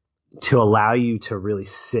 to allow you to really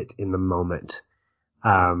sit in the moment.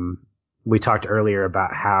 We talked earlier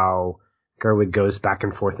about how Gerwig goes back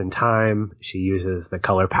and forth in time. She uses the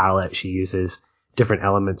color palette. She uses different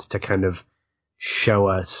elements to kind of show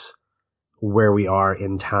us where we are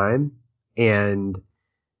in time. And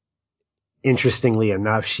interestingly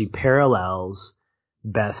enough, she parallels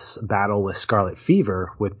Beth's battle with scarlet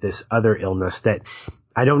fever with this other illness that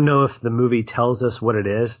I don't know if the movie tells us what it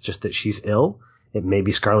is, just that she's ill. It may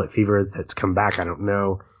be scarlet fever that's come back. I don't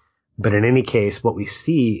know. But in any case, what we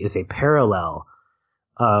see is a parallel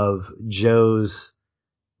of Joe's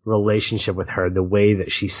relationship with her, the way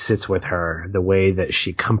that she sits with her, the way that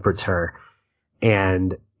she comforts her.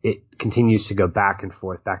 And it continues to go back and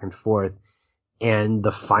forth, back and forth. And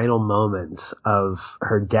the final moments of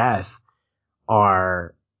her death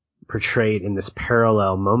are portrayed in this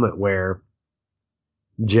parallel moment where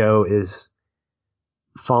Joe is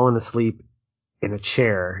fallen asleep in a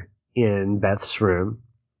chair in Beth's room.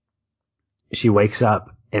 She wakes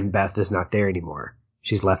up and Beth is not there anymore.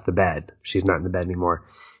 She's left the bed. She's not in the bed anymore.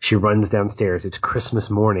 She runs downstairs. It's Christmas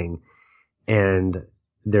morning, and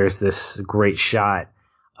there's this great shot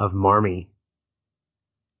of Marmee,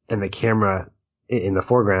 and the camera in the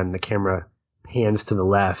foreground, the camera pans to the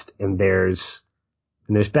left, and there's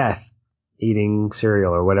Beth eating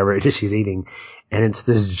cereal or whatever it is she's eating. And it's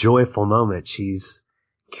this joyful moment. She's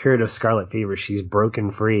cured of scarlet fever. She's broken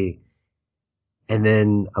free. And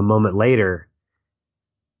then a moment later,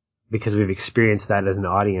 because we've experienced that as an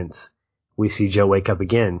audience, we see Joe wake up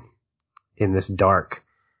again in this dark,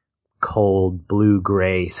 cold,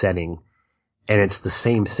 blue-gray setting. And it's the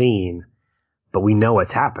same scene, but we know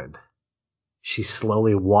what's happened. She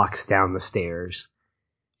slowly walks down the stairs.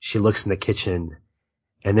 She looks in the kitchen,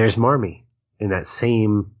 and there's Marmee in that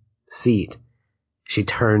same seat. She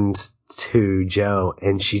turns to Joe,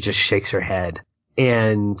 and she just shakes her head.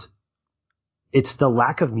 And it's the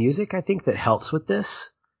lack of music, I think, that helps with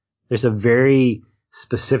this. There's a very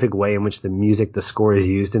specific way in which the score is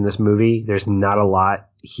used in this movie. There's not a lot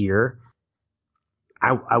here.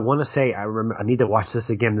 I want to say, I need to watch this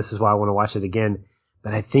again. This is why I want to watch it again.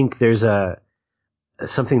 But I think there's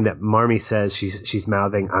something that Marmee says. She's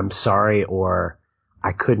mouthing, "I'm sorry," or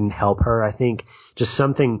 "I couldn't help her." I think just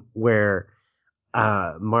something where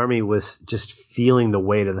Marmee was just feeling the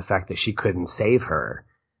weight of the fact that she couldn't save her,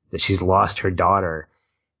 that she's lost her daughter.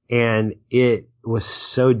 And it was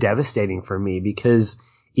so devastating for me because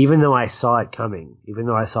even though I saw it coming, even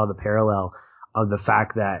though I saw the parallel of the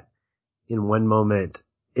fact that in one moment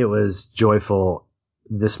it was joyful,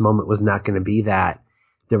 this moment was not going to be that,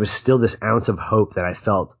 there was still this ounce of hope that I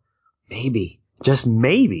felt, maybe, just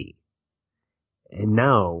maybe. And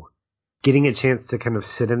now, getting a chance to kind of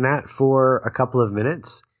sit in that for a couple of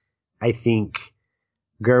minutes, I think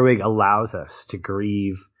Gerwig allows us to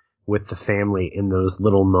grieve with the family in those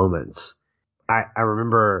little moments. I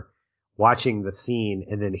remember watching the scene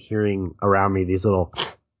and then hearing around me these little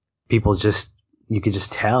people you could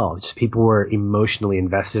just tell, people were emotionally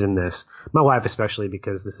invested in this. My wife especially,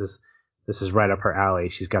 because this is right up her alley.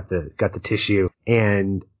 She's got the tissue.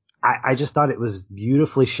 And I just thought it was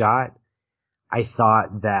beautifully shot. I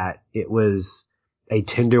thought that it was a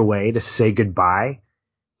tender way to say goodbye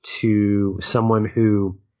to someone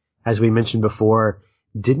who, as we mentioned before,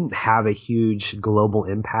 didn't have a huge global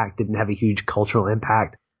impact, didn't have a huge cultural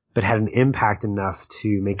impact, but had an impact enough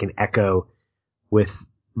to make an echo with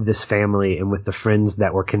this family and with the friends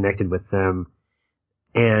that were connected with them,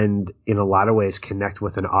 and in a lot of ways connect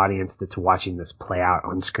with an audience that's watching this play out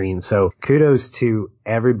on screen. So kudos to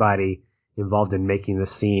everybody involved in making the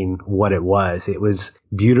scene what it was. It was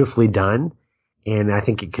beautifully done, and I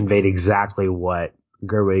think it conveyed exactly what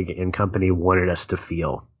Gerwig and company wanted us to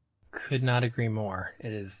feel. Could not agree more.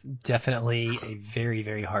 It is definitely a very,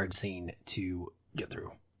 very hard scene to get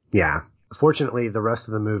through. Yeah. Fortunately, the rest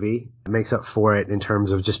of the movie makes up for it in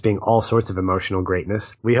terms of just being all sorts of emotional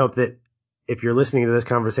greatness. We hope that if you're listening to this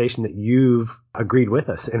conversation that you've agreed with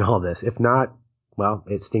us in all this. If not, well,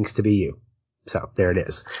 it stinks to be you. So there it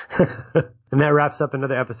is. And that wraps up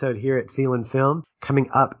another episode here at Feelin' Film. Coming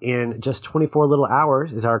up in just 24 little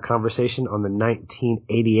hours is our conversation on the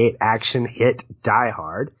 1988 action hit Die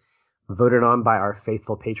Hard, voted on by our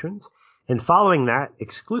faithful patrons. And following that,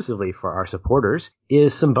 exclusively for our supporters,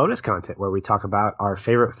 is some bonus content where we talk about our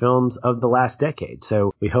favorite films of the last decade.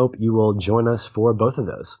 So we hope you will join us for both of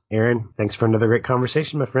those. Aaron, thanks for another great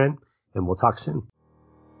conversation, my friend, and we'll talk soon.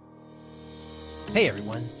 Hey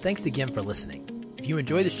everyone, thanks again for listening. If you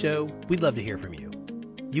enjoy the show, we'd love to hear from you.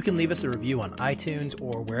 You can leave us a review on iTunes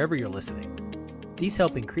or wherever you're listening. These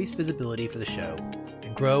help increase visibility for the show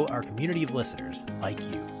and grow our community of listeners like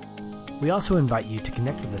you. We also invite you to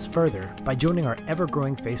connect with us further by joining our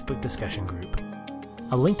ever-growing Facebook discussion group.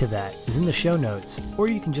 A link to that is in the show notes, or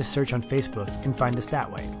you can just search on Facebook and find us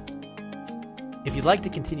that way. If you'd like to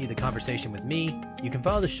continue the conversation with me, you can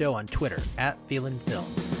follow the show on Twitter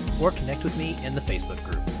 @FeelinFilm, or connect with me in the Facebook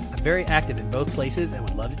group. I'm very active in both places and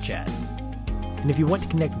would love to chat. And if you want to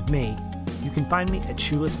connect with me, you can find me at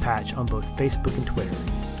Shoeless Patch on both Facebook and Twitter.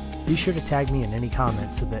 Be sure to tag me in any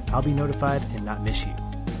comments so that I'll be notified and not miss you.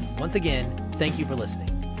 Once again, thank you for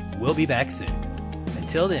listening. We'll be back soon.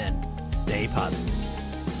 Until then, stay positive.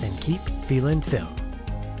 And keep feeling film.